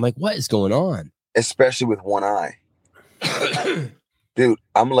shit. I'm like, what is going on? Especially with one eye. Dude,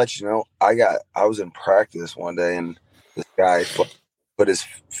 I'm gonna let you know. I was in practice one day and this guy put his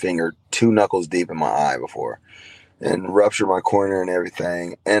finger 2 knuckles deep in my eye before and ruptured my cornea and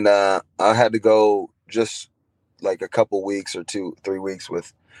everything. And I had to go just like a couple weeks or 2-3 weeks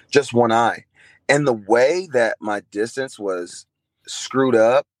with just one eye. And the way that my distance was screwed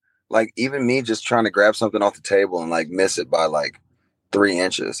up, like even me just trying to grab something off the table and like miss it by like 3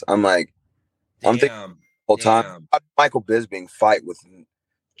 inches. I'm like, I'm thinking the whole time, Michael Bisping fight with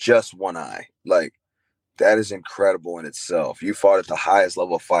just one eye. Like, that is incredible in itself. You fought at the highest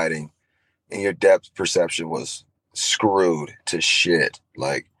level of fighting and your depth perception was screwed to shit.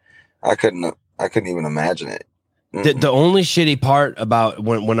 Like, I couldn't even imagine it. The only shitty part about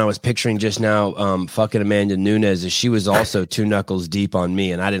when I was picturing just now fucking Amanda Nunes is she was also 2 knuckles deep on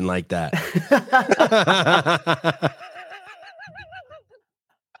me, and I didn't like that.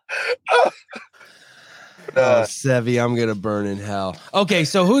 Sevi, I'm gonna burn in hell. Okay,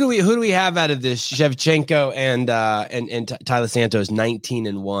 so who do we have out of this? Shevchenko and Tyler Santos,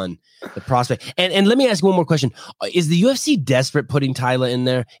 19-1, the prospect. And let me ask one more question: is the UFC desperate putting Tyler in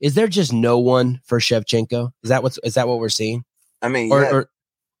there? Is there just no one for Shevchenko? Is that what we're seeing? I mean, there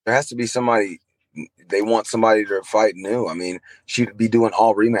has to be somebody. They want somebody to fight new. I mean, she'd be doing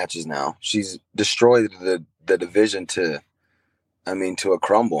all rematches now. She's destroyed the division to a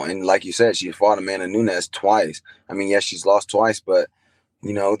crumble. And like you said, she fought Amanda Nunes twice. I mean, yes, she's lost twice, but,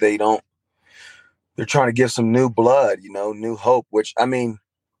 you know, they're trying to give some new blood, you know, new hope, which, I mean,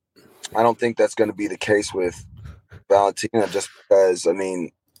 I don't think that's going to be the case with Valentina just because, I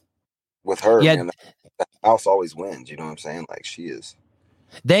mean, with her, man, the house always wins. You know what I'm saying? Like, she is.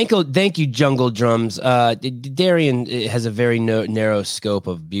 Thank you, Jungle Drums. Darian has a very narrow scope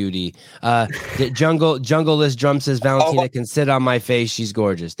of beauty. Jungleless Drum says Valentina can sit on my face. She's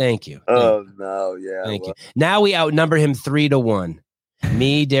gorgeous. Thank you. Oh no, yeah. Thank you. Now we outnumber him 3-1.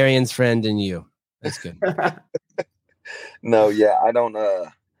 Me, Darian's friend, and you. That's good. No, yeah, I don't.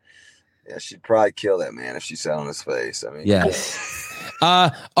 Yeah, she'd probably kill that man if she sat on his face. I mean, yes.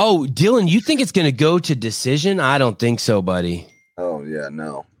 Dylan, you think it's gonna go to decision? I don't think so, buddy. Oh yeah,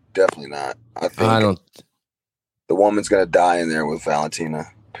 no, definitely not. I think the woman's gonna die in there with Valentina.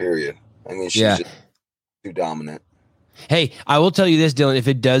 Period. I mean, she's just too dominant. Hey, I will tell you this, Dylan. If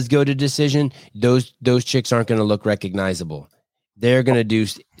it does go to decision, those chicks aren't gonna look recognizable. They're gonna do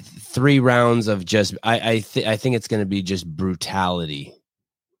 3 rounds of just. I think it's gonna be just brutality.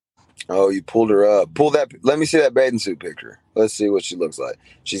 Oh, you pulled her up. Pull that. Let me see that bathing suit picture. Let's see what she looks like.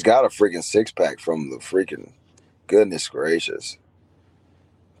 She's got a freaking 6-pack from the freaking. Goodness gracious.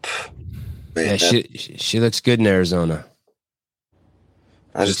 Man, yeah, she looks good in Arizona.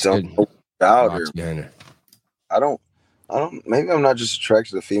 I just don't know about her. Rocks behind her. I don't. Maybe I'm not just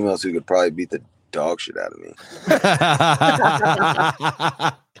attracted to females who could probably beat the dog shit out of me.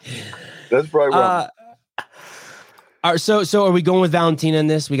 That's probably wrong. All right, so are we going with Valentina in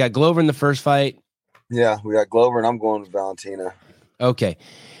this? We got Glover in the first fight. Yeah, we got Glover, and I'm going with Valentina. Okay.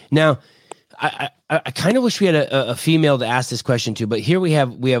 Now, I kind of wish we had a female to ask this question to, but here we have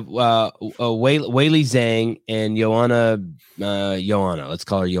Weili Zhang and Joanna. Let's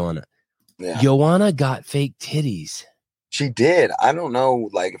call her Joanna. Yeah. Joanna got fake titties. She did. I don't know,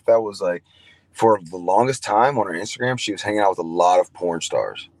 like, if that was like for the longest time on her Instagram, she was hanging out with a lot of porn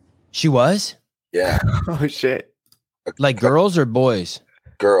stars. She was? Yeah. Oh shit. Like girls or boys?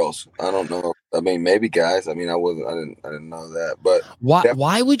 Girls. I don't know. I mean, maybe guys. I mean, I didn't know that. But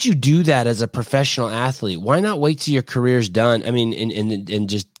why would you do that as a professional athlete? Why not wait till your career's done? I mean, and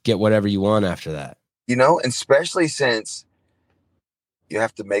just get whatever you want after that. You know, especially since you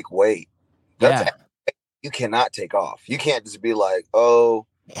have to make weight. You cannot take off. You can't just be like, oh,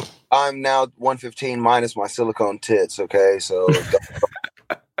 I'm now 115 minus my silicone tits. Okay, so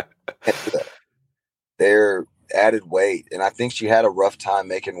they're added weight, and I think she had a rough time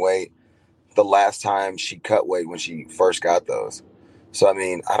making weight the last time she cut weight when she first got those. So I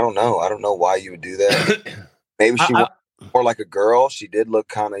mean, I don't know why you would do that. Maybe she was more like a girl. She did look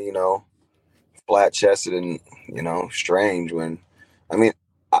kind of, flat chested and strange. When I mean,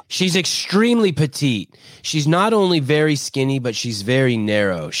 she's extremely petite. She's not only very skinny, but she's very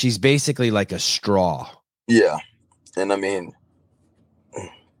narrow. She's basically like a straw. Yeah, and I mean,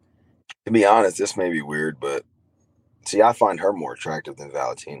 to be honest, this may be weird, but see, I find her more attractive than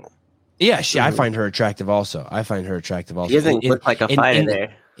Valentina. Yeah, I find her attractive also. She doesn't look like a fighter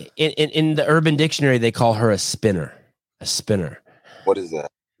there. In the Urban Dictionary, they call her a spinner. A spinner. What is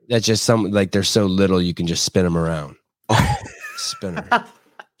that? That's just something like they're so little you can just spin them around. Spinner.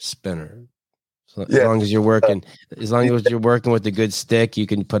 So as long as you're working, with a good stick, you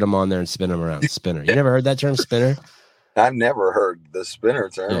can put them on there and spin them around. Spinner. You never heard that term, spinner? I've never heard the spinner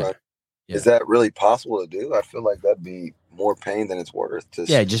term. Yeah. Is that really possible to do? I feel like that'd be more pain than it's worth.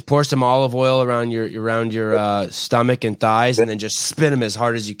 Just pour some olive oil around your stomach and thighs, and then just spin them as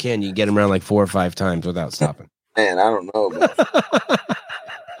hard as you can. You can get them around like 4 or 5 times without stopping. Man, I don't know.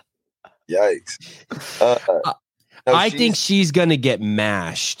 Yikes! I think she's gonna get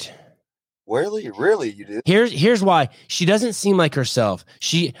mashed. Really, you do? Here's why. She doesn't seem like herself.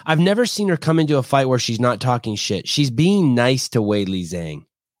 I've never seen her come into a fight where she's not talking shit. She's being nice to Weili Zhang.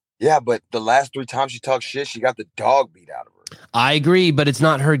 Yeah, but the last 3 times she talked shit, she got the dog beat out of her. I agree, but it's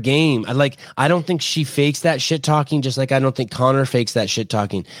not her game. I don't think she fakes that shit talking, just like I don't think Connor fakes that shit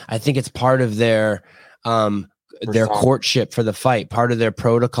talking. I think it's part of their courtship for the fight, part of their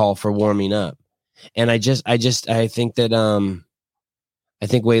protocol for warming up. And I think that I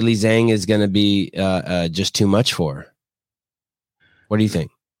think Weili Zhang is going to be just too much for her. What do you think?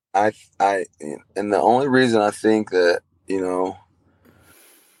 And the only reason I think that,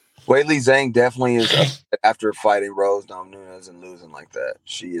 Weili Zhang definitely is after fighting Rose Namajunas and losing like that.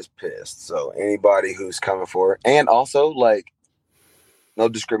 She is pissed. So anybody who's coming for her, and also like, no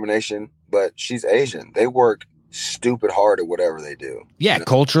discrimination, but she's Asian. They work stupid hard at whatever they do. Yeah,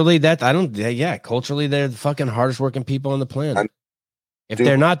 culturally, culturally they're the fucking hardest working people on the planet. If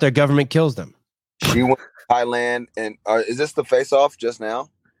they're not, their government kills them. She went to Thailand, and is this the face-off just now?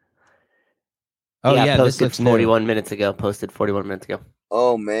 Oh yeah, posted this looks 41 minutes ago. Posted 41 minutes ago.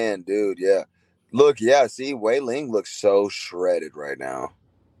 Oh man, dude, yeah. Look, yeah. See, Wei Ling looks so shredded right now.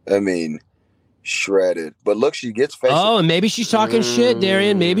 I mean, shredded. But look, she gets face. Oh, and maybe she's talking shit,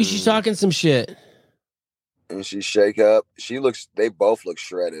 Darian. Maybe she's talking some shit. And she shake up. They both look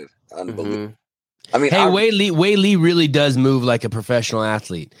shredded. Unbelievable. Mm-hmm. I mean, Wei Li really does move like a professional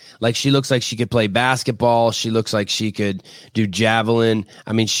athlete. Like she looks like she could play basketball. She looks like she could do javelin.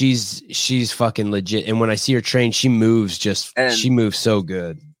 I mean, she's fucking legit. And when I see her train, she moves she moves so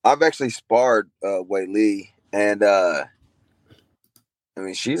good. I've actually sparred Wei Li, and I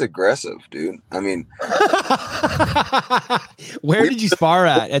mean, she's aggressive, dude. I mean, where did you spar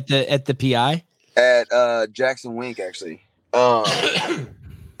at the PI? At Jackson Wink, actually.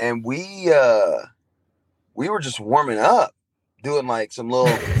 And we were just warming up, doing like some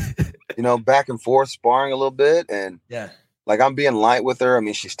little, back and forth sparring a little bit. And like I'm being light with her. I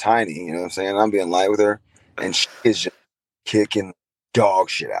mean, she's tiny, you know what I'm saying? I'm being light with her, and she is just kicking dog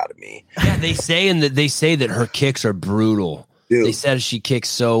shit out of me. Yeah, they say that her kicks are brutal. Dude. They said she kicks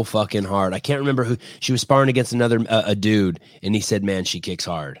so fucking hard. I can't remember who she was sparring against a dude, and he said, "Man, she kicks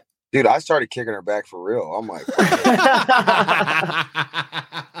hard." Dude, I started kicking her back for real. I'm like,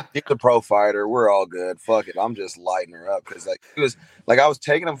 she's a pro fighter. We're all good. Fuck it. I'm just lighting her up because like it was like I was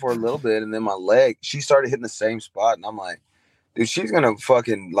taking him for a little bit, and then my leg, she started hitting the same spot, and I'm like, dude, she's gonna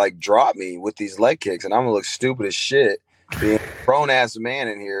fucking like drop me with these leg kicks, and I'm gonna look stupid as shit being a grown ass man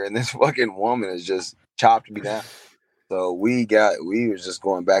in here, and this fucking woman has just chopped me down. So we was just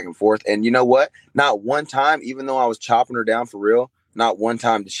going back and forth, and you know what? Not one time, even though I was chopping her down for real, not one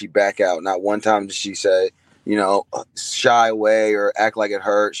time did she back out. Not one time did she say, shy away or act like it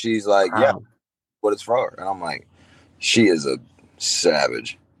hurt. She's like, yeah, what it's for. And I'm like, she is a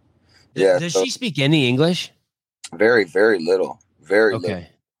savage. Yeah. Does she speak any English? Very, very little. Very okay. little.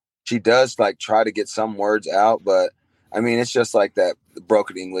 She does like try to get some words out, but I mean, it's just like that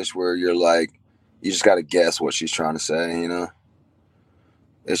broken English where you're like, you just got to guess what she's trying to say,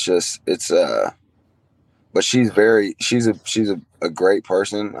 but she's a great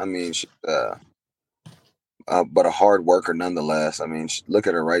person. I mean, but a hard worker nonetheless. I mean, look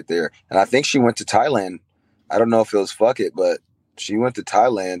at her right there. And I think she went to Thailand. I don't know if it was fuck it, but she went to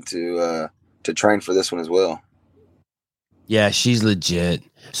Thailand to train for this one as well. Yeah, she's legit.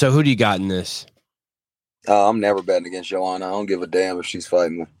 So who do you got in this? I'm never betting against Joanna. I don't give a damn if she's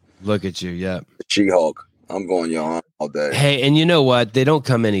fighting. Look at you, yeah. She-Hulk. I'm going Joanna all day. Hey, and you know what? They don't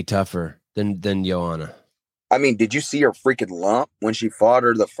come any tougher than Joanna. I mean, did you see her freaking lump when she fought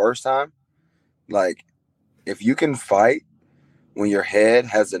her the first time? Like, if you can fight when your head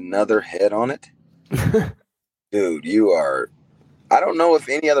has another head on it, dude, you are. I don't know if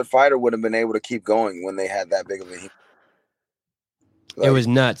any other fighter would have been able to keep going when they had that big of a heat. Like, it was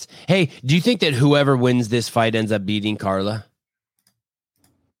nuts. Hey, do you think that whoever wins this fight ends up beating Carla?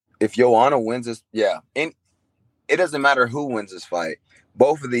 If Joanna wins this, yeah. And it doesn't matter who wins this fight.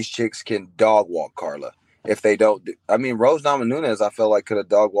 Both of these chicks can dog walk Carla. If they don't, I mean, Rose Namajunas, I felt like could have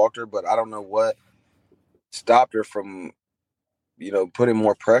dog walked her, but I don't know what stopped her from, putting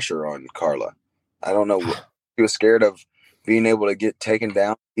more pressure on Carla. I don't know. She was scared of being able to get taken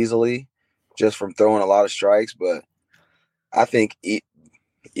down easily just from throwing a lot of strikes, but I think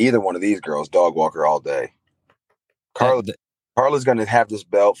either one of these girls dog walk her all day. Carla's going to have this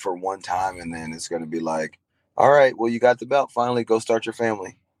belt for one time, and then it's going to be like, all right, well, you got the belt. Finally, go start your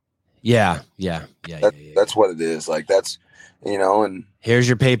family. Yeah. That's what it is. Like, that's, and here's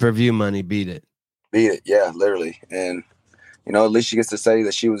your pay-per-view money. Beat it. Yeah, literally. And, at least she gets to say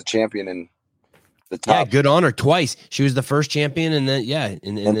that she was a champion in the top. Yeah, good on her twice. She was the first champion, and then,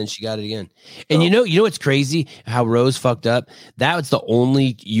 and then she got it again. And you know what's crazy? How Rose fucked up? That was the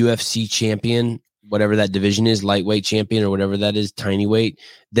only UFC champion, whatever that division is, lightweight champion or whatever that is, tiny weight,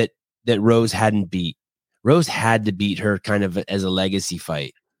 that Rose hadn't beat. Rose had to beat her kind of as a legacy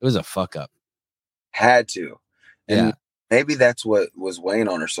fight. It was a fuck up. Had to. And yeah. Maybe that's what was weighing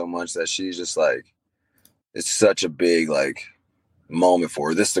on her so much that she's just like, it's such a big like moment for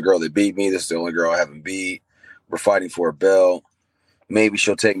her. This is the girl that beat me. This is the only girl I haven't beat. We're fighting for a belt. Maybe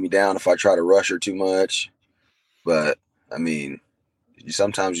she'll take me down if I try to rush her too much. But I mean,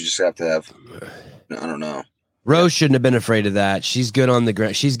 sometimes you just have to have, I don't know. Rose shouldn't have been afraid of that. She's good on the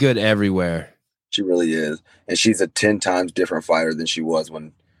ground. She's good everywhere. She really is. And she's a 10 times different fighter than she was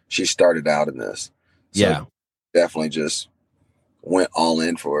when she started out in this. So yeah. Definitely just went all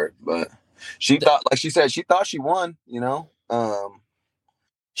in for it. But she thought, like she said, she thought she won,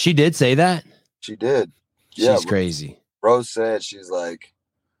 She did say that? She did. She's crazy. Rose said, she's like,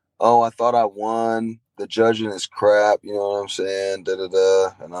 oh, I thought I won. The judging is crap. You know what I'm saying?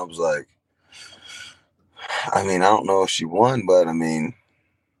 Da-da-da. And I was like, I mean, I don't know if she won, but I mean,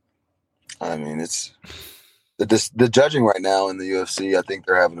 it's the judging right now in the UFC. I think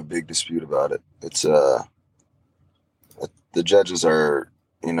they're having a big dispute about it. It's the judges are,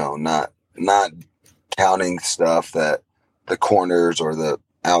 not counting stuff that the corners or the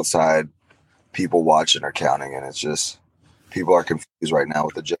outside people watching are counting, and it's just people are confused right now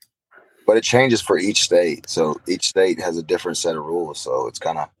with the judge. But it changes for each state, so each state has a different set of rules. So it's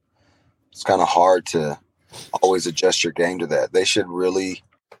kind of hard to always adjust your game to that. They should really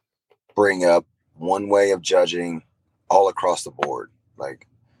bring up one way of judging all across the board. Like,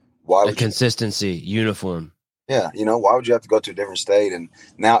 why would consistency, uniform? Yeah, why would you have to go to a different state? And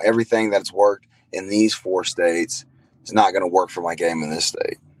now everything that's worked in these 4 states is not going to work for my game in this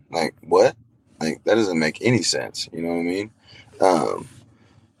state. Like, what? Like, that doesn't make any sense. You know what I mean?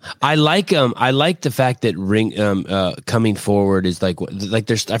 I like the fact that coming forward is like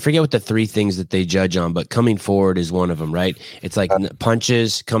there's, I forget what the 3 things that they judge on, but coming forward is one of them, right? It's like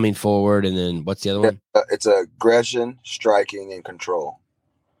punches, coming forward, and then what's the other one? It's aggression, striking, and control.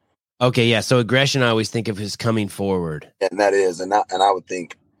 Okay, yeah. So aggression, I always think of as coming forward, and that is, and I would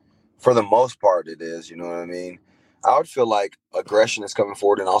think For the most part, it is. You know what I mean? I would feel like aggression is coming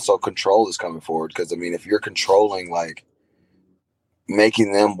forward and also control is coming forward. Because, I mean, if you're controlling, like,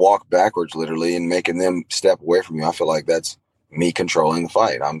 making them walk backwards literally and making them step away from you, I feel like that's me controlling the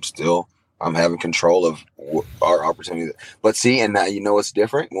fight. I'm having control of our opportunity. But see, and now you know what's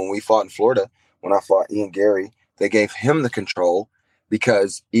different? When we fought in Florida, when I fought Ian Gary, they gave him the control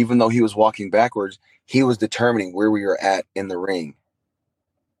because even though he was walking backwards, he was determining where we were at in the ring.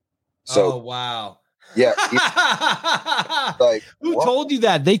 So, oh, wow. Yeah. Like, who told you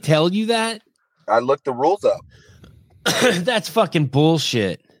that? They tell you that? I looked the rules up. That's fucking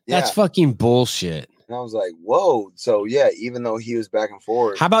bullshit. Yeah. That's fucking bullshit. And I was like, whoa. So, yeah, even though he was back and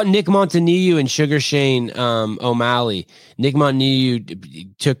forth. How about Nick Montanillo and Sugar Shane O'Malley? Nick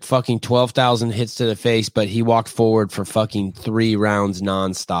Montanillo took fucking 12,000 hits to the face, but he walked forward for fucking 3 rounds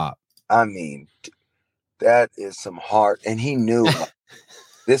nonstop. I mean, that is some heart. And he knew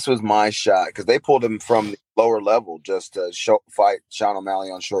this was my shot because they pulled him from the lower level just to fight Sean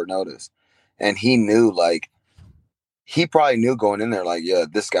O'Malley on short notice. And he knew, like, he probably knew going in there, like, yeah,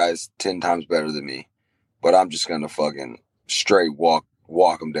 this guy's 10 times better than me, but I'm just going to fucking straight walk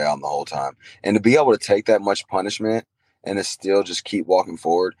him down the whole time. And to be able to take that much punishment and to still just keep walking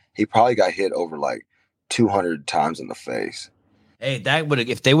forward, he probably got hit over like 200 times in the face. Hey, that would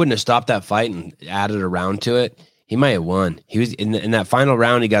if they wouldn't have stopped that fight and added a round to it, he might have won. He was in that final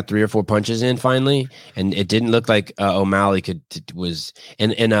round. He got 3 or 4 punches in finally, and it didn't look like O'Malley was.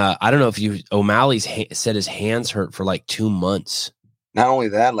 And I don't know if O'Malley's said his hands hurt for like 2 months. Not only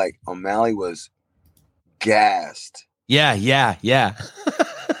that, like O'Malley was gassed. Yeah.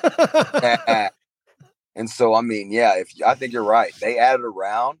 And so, I mean, yeah, I think you're right. They added a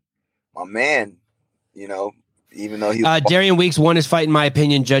round. My man, you know, even though he Darian Weeks won his fight, in my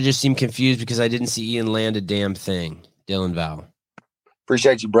opinion. Judges seem confused because I didn't see Ian land a damn thing. Dylan Val.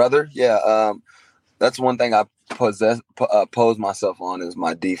 Appreciate you, brother. Yeah, that's one thing I pose myself on is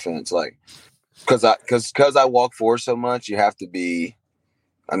my defense. Like, because I walk forward so much, you have to be,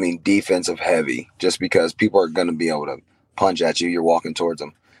 I mean, defensive heavy. Just because people are going to be able to punch at you, you're walking towards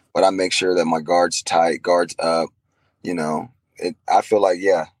them. But I make sure that my guard's tight, guard's up. You know, I feel like,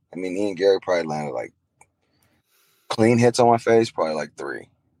 yeah. I mean, Ian Gary probably landed like clean hits on my face, probably like 3.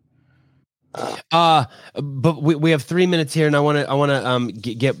 But we have 3 minutes here, and I want to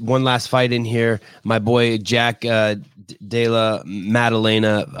get one last fight in here. My boy Jack Della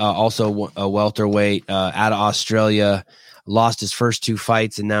Maddalena, also a welterweight out of Australia, lost his first 2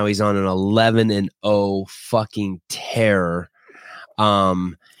 fights, and now he's on an 11-0 fucking terror.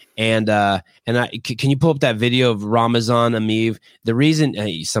 Can you pull up that video of Ramazan Ameev? The reason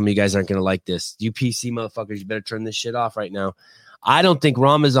some of you guys aren't going to like this, you PC motherfuckers, you better turn this shit off right now. I don't think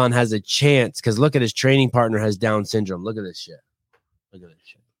Ramazan has a chance because look at his training partner has Down syndrome. Look at this shit.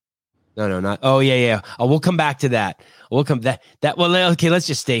 No, not. Oh yeah. Oh, we'll come back to that. We'll come that. Well, okay. Let's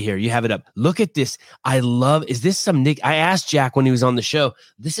just stay here. You have it up. Look at this. Is this some Nick? I asked Jack when he was on the show.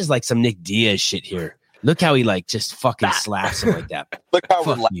 This is like some Nick Diaz shit here. Look how he like just fucking slaps him like that. Look how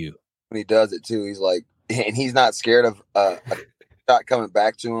fuck you when he does it too. He's like, and he's not scared of a shot coming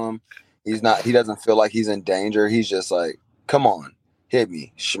back to him. He doesn't feel like he's in danger. He's just like, come on, hit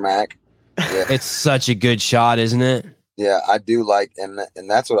me, schmack. Yeah. It's such a good shot, isn't it? Yeah, I do like, and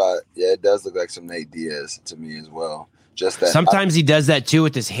that's what it does look like some Nate Diaz to me as well. Just that sometimes he does that too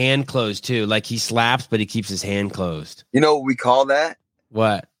with his hand closed too. Like he slaps, but he keeps his hand closed. You know what we call that?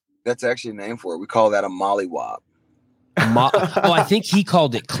 What? That's actually a name for it. We call that a mollywop. I think he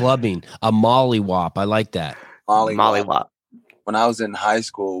called it clubbing. A mollywop. I like that. Mollywop. When I was in high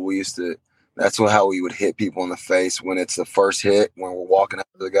school, that's how we would hit people in the face when it's the first hit, when we're walking up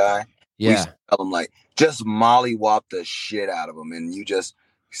to the guy. Yeah. We used to tell them, like, just mollywop the shit out of them. And you just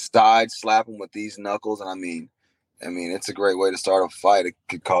side slap them with these knuckles. And I mean, it's a great way to start a fight. It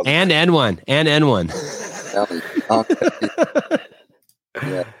could cause N1.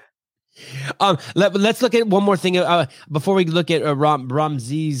 Yeah. Let's look at one more thing before we look at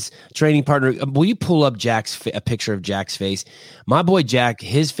Ramzi's training partner. Will you pull up a picture of Jack's face? My boy Jack,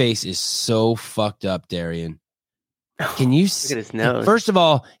 his face is so fucked up, Darian. Can you look at his nose? First of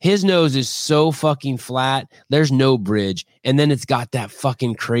all, his nose is so fucking flat. There's no bridge, and then it's got that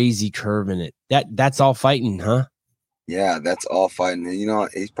fucking crazy curve in it. That's all fighting, huh? Yeah, that's all fighting. And you know,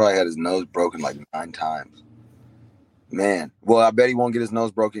 he's probably had his nose broken like 9 times. Man, well, I bet he won't get his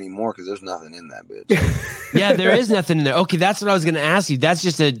nose broken anymore because there's nothing in that bitch. Yeah, there is nothing in there. Okay, that's what I was going to ask you. That's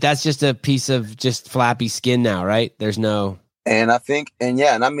just a piece of just flappy skin now, right? There's no. And I think, and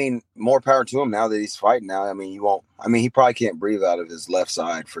I mean, more power to him now that he's fighting now. I mean, he probably can't breathe out of his left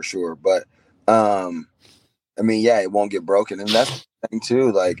side for sure. But, I mean, yeah, it won't get broken. And that's the thing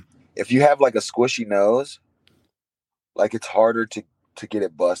too. Like, if you have like a squishy nose, like it's harder to get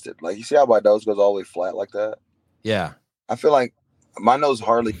it busted. Like you see how my nose goes all the way flat like that? Yeah. I feel like my nose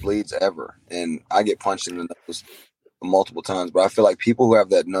hardly bleeds ever, and I get punched in the nose multiple times. But I feel like people who have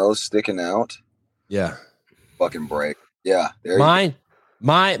that nose sticking out, Yeah. fucking break. Yeah,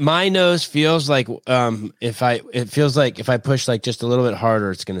 My nose feels like it feels like if I push like just a little bit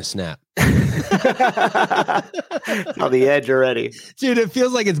harder, it's gonna snap. It's on the edge already. Dude, it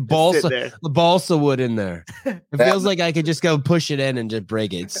feels like it's balsa wood in there. It feels like I could just go push it in and just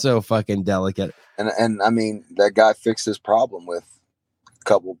break it. It's so fucking delicate. And I mean, that guy fixed his problem with a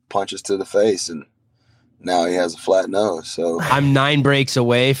couple punches to the face, and now he has a flat nose. So I'm 9 breaks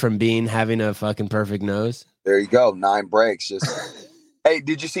away from having a fucking perfect nose. There you go. 9 breaks. Just hey,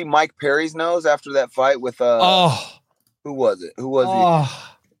 did you see Mike Perry's nose after that fight with who was it? Who was he?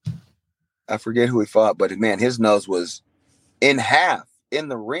 I forget who he fought, but man, his nose was in half in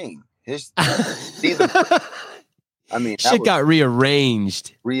the ring. I mean, shit got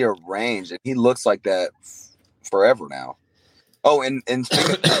rearranged, and he looks like that forever now. Oh, and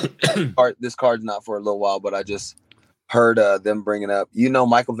speaking of this card's not for a little while, but I just heard them bringing up. You know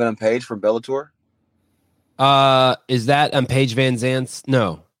Michael Venom Page from Bellator? Is that Paige Van Zant's?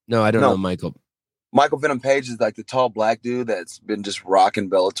 No, I don't know Michael. Michael Venom Page is like the tall black dude that's been just rocking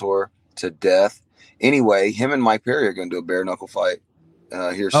Bellator to death. Anyway, him and Mike Perry are going to do a bare knuckle fight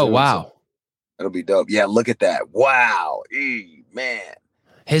here soon. Oh, wow. So it'll be dope. Yeah, look at that. Wow. Man.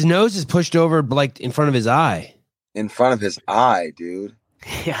 His nose is pushed over like in front of his eye. In front of his eye, dude.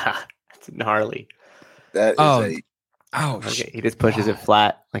 Yeah, it's gnarly. That is okay, he just pushes it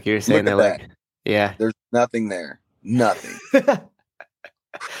flat, like you were saying. Look at that. Yeah. There's nothing there. Nothing.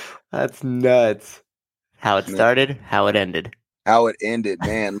 That's nuts. How it started, how it ended. How it ended,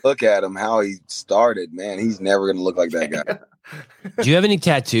 man. Look at him, how he started, man. He's never going to look like that guy. Do you have any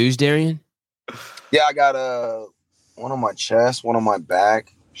tattoos, Darian? Yeah, I got one on my chest, one on my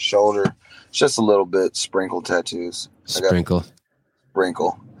back, shoulder. Just a little bit sprinkled tattoos. Sprinkle.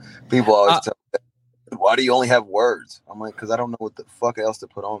 People always tell me, why do you only have words? I'm like, because I don't know what the fuck else to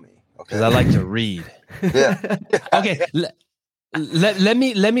put on me. Okay. Because I like to read. Yeah. Okay. Let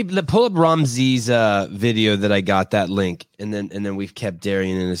me pull up Ramzi's video that I got, that link, and then we've kept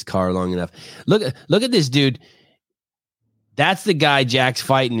Darian in his car long enough. Look at this dude. That's the guy Jack's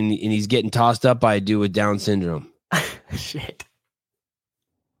fighting, and he's getting tossed up by a dude with Down syndrome. Shit.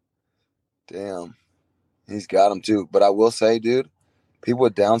 Damn. He's got him too. But I will say, dude, people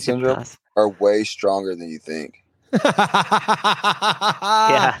with Down syndrome are way stronger than you think.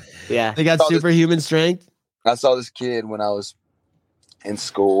 Yeah. They got superhuman strength. I saw this kid when I was in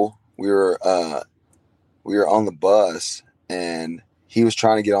school. We were on the bus, and he was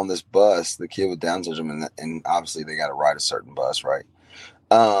trying to get on this bus, the kid with Down syndrome, and obviously they got to ride a certain bus, right?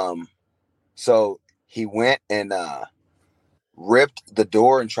 So he went and ripped the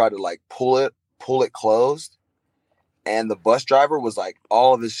door and tried to like pull it closed, and the bus driver was like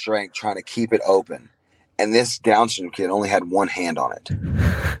all of his strength trying to keep it open, and this Down syndrome kid only had one hand on it,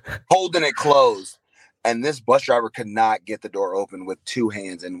 holding it closed, and this bus driver could not get the door open with 2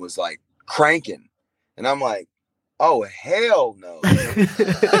 hands and was like cranking, and I'm like, oh hell no.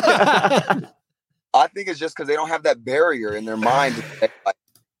 I think it's just because they don't have that barrier in their mind to say, like,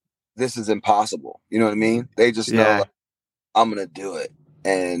 this is impossible. You know what I mean? They just know, like, I'm gonna do it,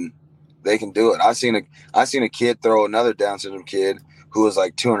 and they can do it. I seen a kid throw another Down syndrome kid who was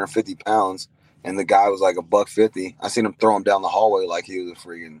like 250 pounds, and the guy was like $150. I seen him throw him down the hallway like he was a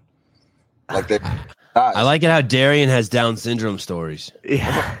freaking like they. I like it how Darian has Down syndrome stories.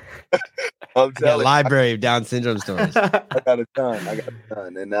 Yeah. I'm telling library of Down syndrome stories. I got a ton.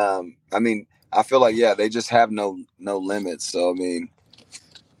 And I mean, I feel like they just have no limits. So I mean,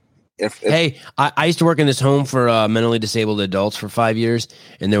 hey, I used to work in this home for mentally disabled adults for 5 years,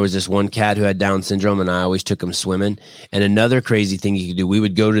 and there was this one cat who had Down syndrome, and I always took him swimming. And another crazy thing you could do, we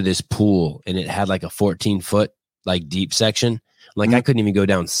would go to this pool, and it had like a 14-foot like deep section. Like I couldn't even go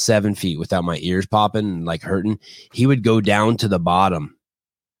down 7 feet without my ears popping and like hurting. He would go down to the bottom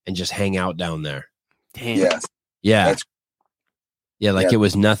and just hang out down there. Damn. Yes. Yeah. It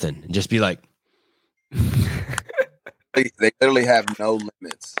was nothing. And just be like. They literally have no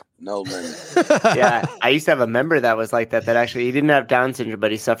limits. No limits. Yeah. I used to have a member that was like that actually, he didn't have Down syndrome,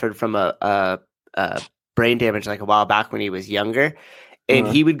 but he suffered from a brain damage like a while back when he was younger. And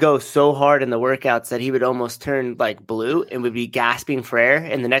he would go so hard in the workouts that he would almost turn like blue and would be gasping for air.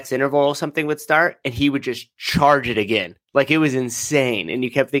 And the next interval or something would start, and he would just charge it again. Like it was insane. And you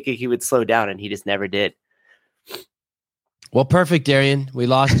kept thinking he would slow down, and he just never did. Well, perfect, Darian. We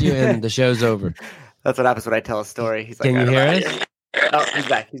lost you, and the show's over. That's what happens when I tell a story. He's like, can you hear us? Oh, he's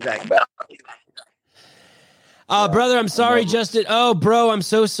back. He's back. Brother, I'm sorry, Justin. Oh, bro, I'm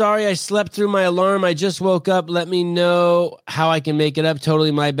so sorry. I slept through my alarm. I just woke up. Let me know how I can make it up.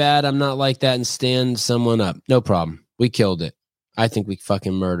 Totally my bad. I'm not like that and stand someone up. No problem. We killed it. I think we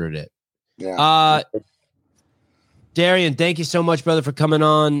fucking murdered it. Yeah. Darian, thank you so much, brother, for coming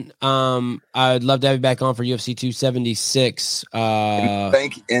on. I'd love to have you back on for UFC 276. And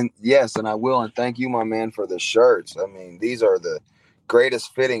I will. And thank you, my man, for the shirts. I mean, these are the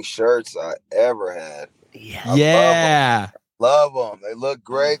greatest fitting shirts I ever had. Yeah. Love them. They look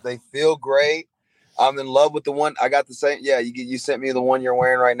great. They feel great. I'm in love with the one. I got the same. Yeah, you sent me the one you're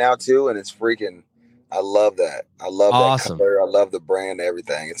wearing right now too, and it's freaking. I love that. I love awesome. that color. I love the brand.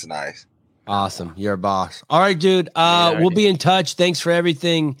 Everything. It's nice. Awesome. You're a boss. All right, dude. We'll be in touch. Thanks for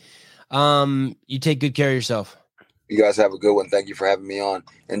everything. You take good care of yourself. You guys have a good one. Thank you for having me on.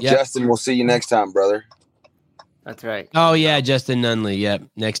 And Justin, we'll see you next time, brother. That's right. Oh yeah, Justin Nunley. Yep.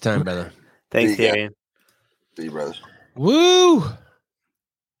 Next time, brother. Thanks, Darian. See you, brothers. Woo.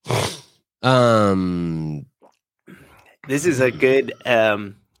 This is a good.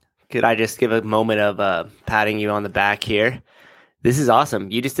 Could I just give a moment of patting you on the back here? This is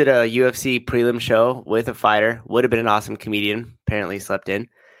awesome. You just did a UFC prelim show with a fighter. Would have been an awesome comedian. Apparently slept in.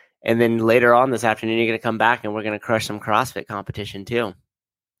 And then later on this afternoon, you're going to come back and we're going to crush some CrossFit competition too.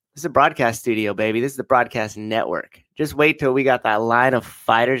 This is a broadcast studio, baby. This is the broadcast network. Just wait till we got that line of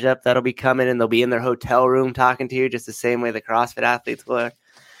fighters up that'll be coming and they'll be in their hotel room talking to you just the same way the CrossFit athletes will.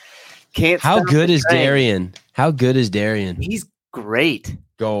 How good is Darian? How good is Darian? He's great.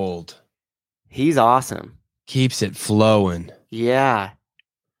 Gold. He's awesome. Keeps it flowing. Yeah.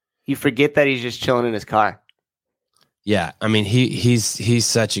 You forget that he's just chilling in his car. Yeah. I mean, he's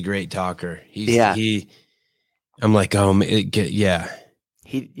such a great talker. I'm like, oh, yeah.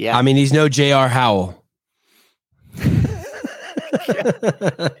 I mean, he's no J.R. Howell.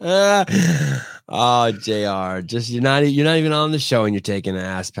 Oh, JR, just you're not even on the show and you're taking an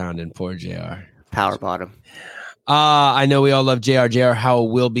ass pounding. Poor JR. Power bottom. I know we all love JR. JR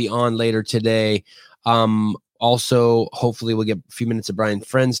Howell will be on later today. Also, hopefully we'll get a few minutes of Brian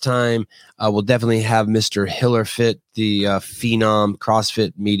Friend's time. We'll definitely have Mr. Hillerfit, the phenom,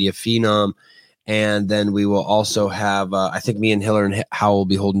 CrossFit media phenom. And then we will also have, I think me and Hiller and Howell will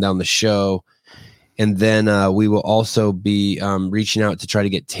be holding down the show. And then we will also be reaching out to try to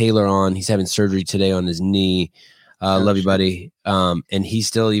get Taylor on. He's having surgery today on his knee. Love you, buddy. And he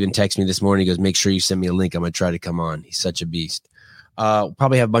still even texted me this morning. He goes, make sure you send me a link. I'm going to try to come on. He's such a beast.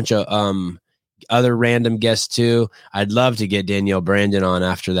 Probably have a bunch of other random guests too. I'd love to get Danielle Brandon on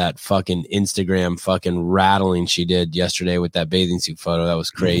after that fucking Instagram fucking rattling she did yesterday with that bathing suit photo. That was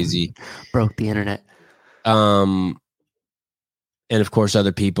crazy. Broke the internet. And of course,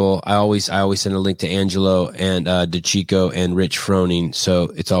 other people. I always send a link to Angelo and DeChico and Rich Froning.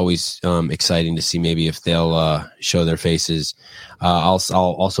 So it's always exciting to see maybe if they'll show their faces. I'll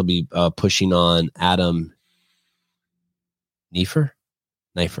also be pushing on Adam Neiffer.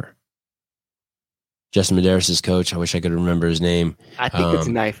 Justin Medeiros' coach. I wish I could remember his name. I think it's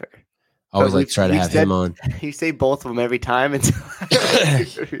Neiffer. Always like try to have him on. You say both of them every time. That's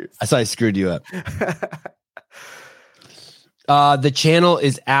why I screwed you up. The channel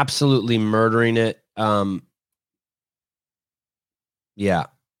is absolutely murdering it. Yeah.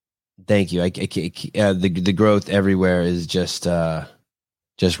 Thank you. The growth everywhere is just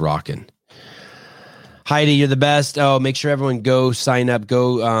rocking. Heidi, you're the best. Oh, make sure everyone go sign up.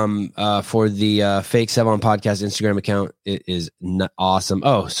 Go for the Fake Sevon Podcast Instagram account. It is awesome.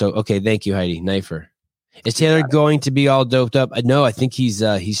 Oh, so okay. Thank you, Heidi. Knifer. Is Taylor going to be all doped up? No, I think he's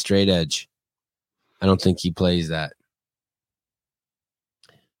straight edge. I don't think he plays that.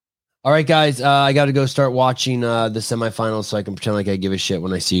 All right, guys. I got to go start watching the semifinals so I can pretend like I give a shit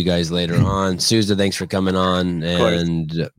when I see you guys later on. Souza, thanks for coming on, and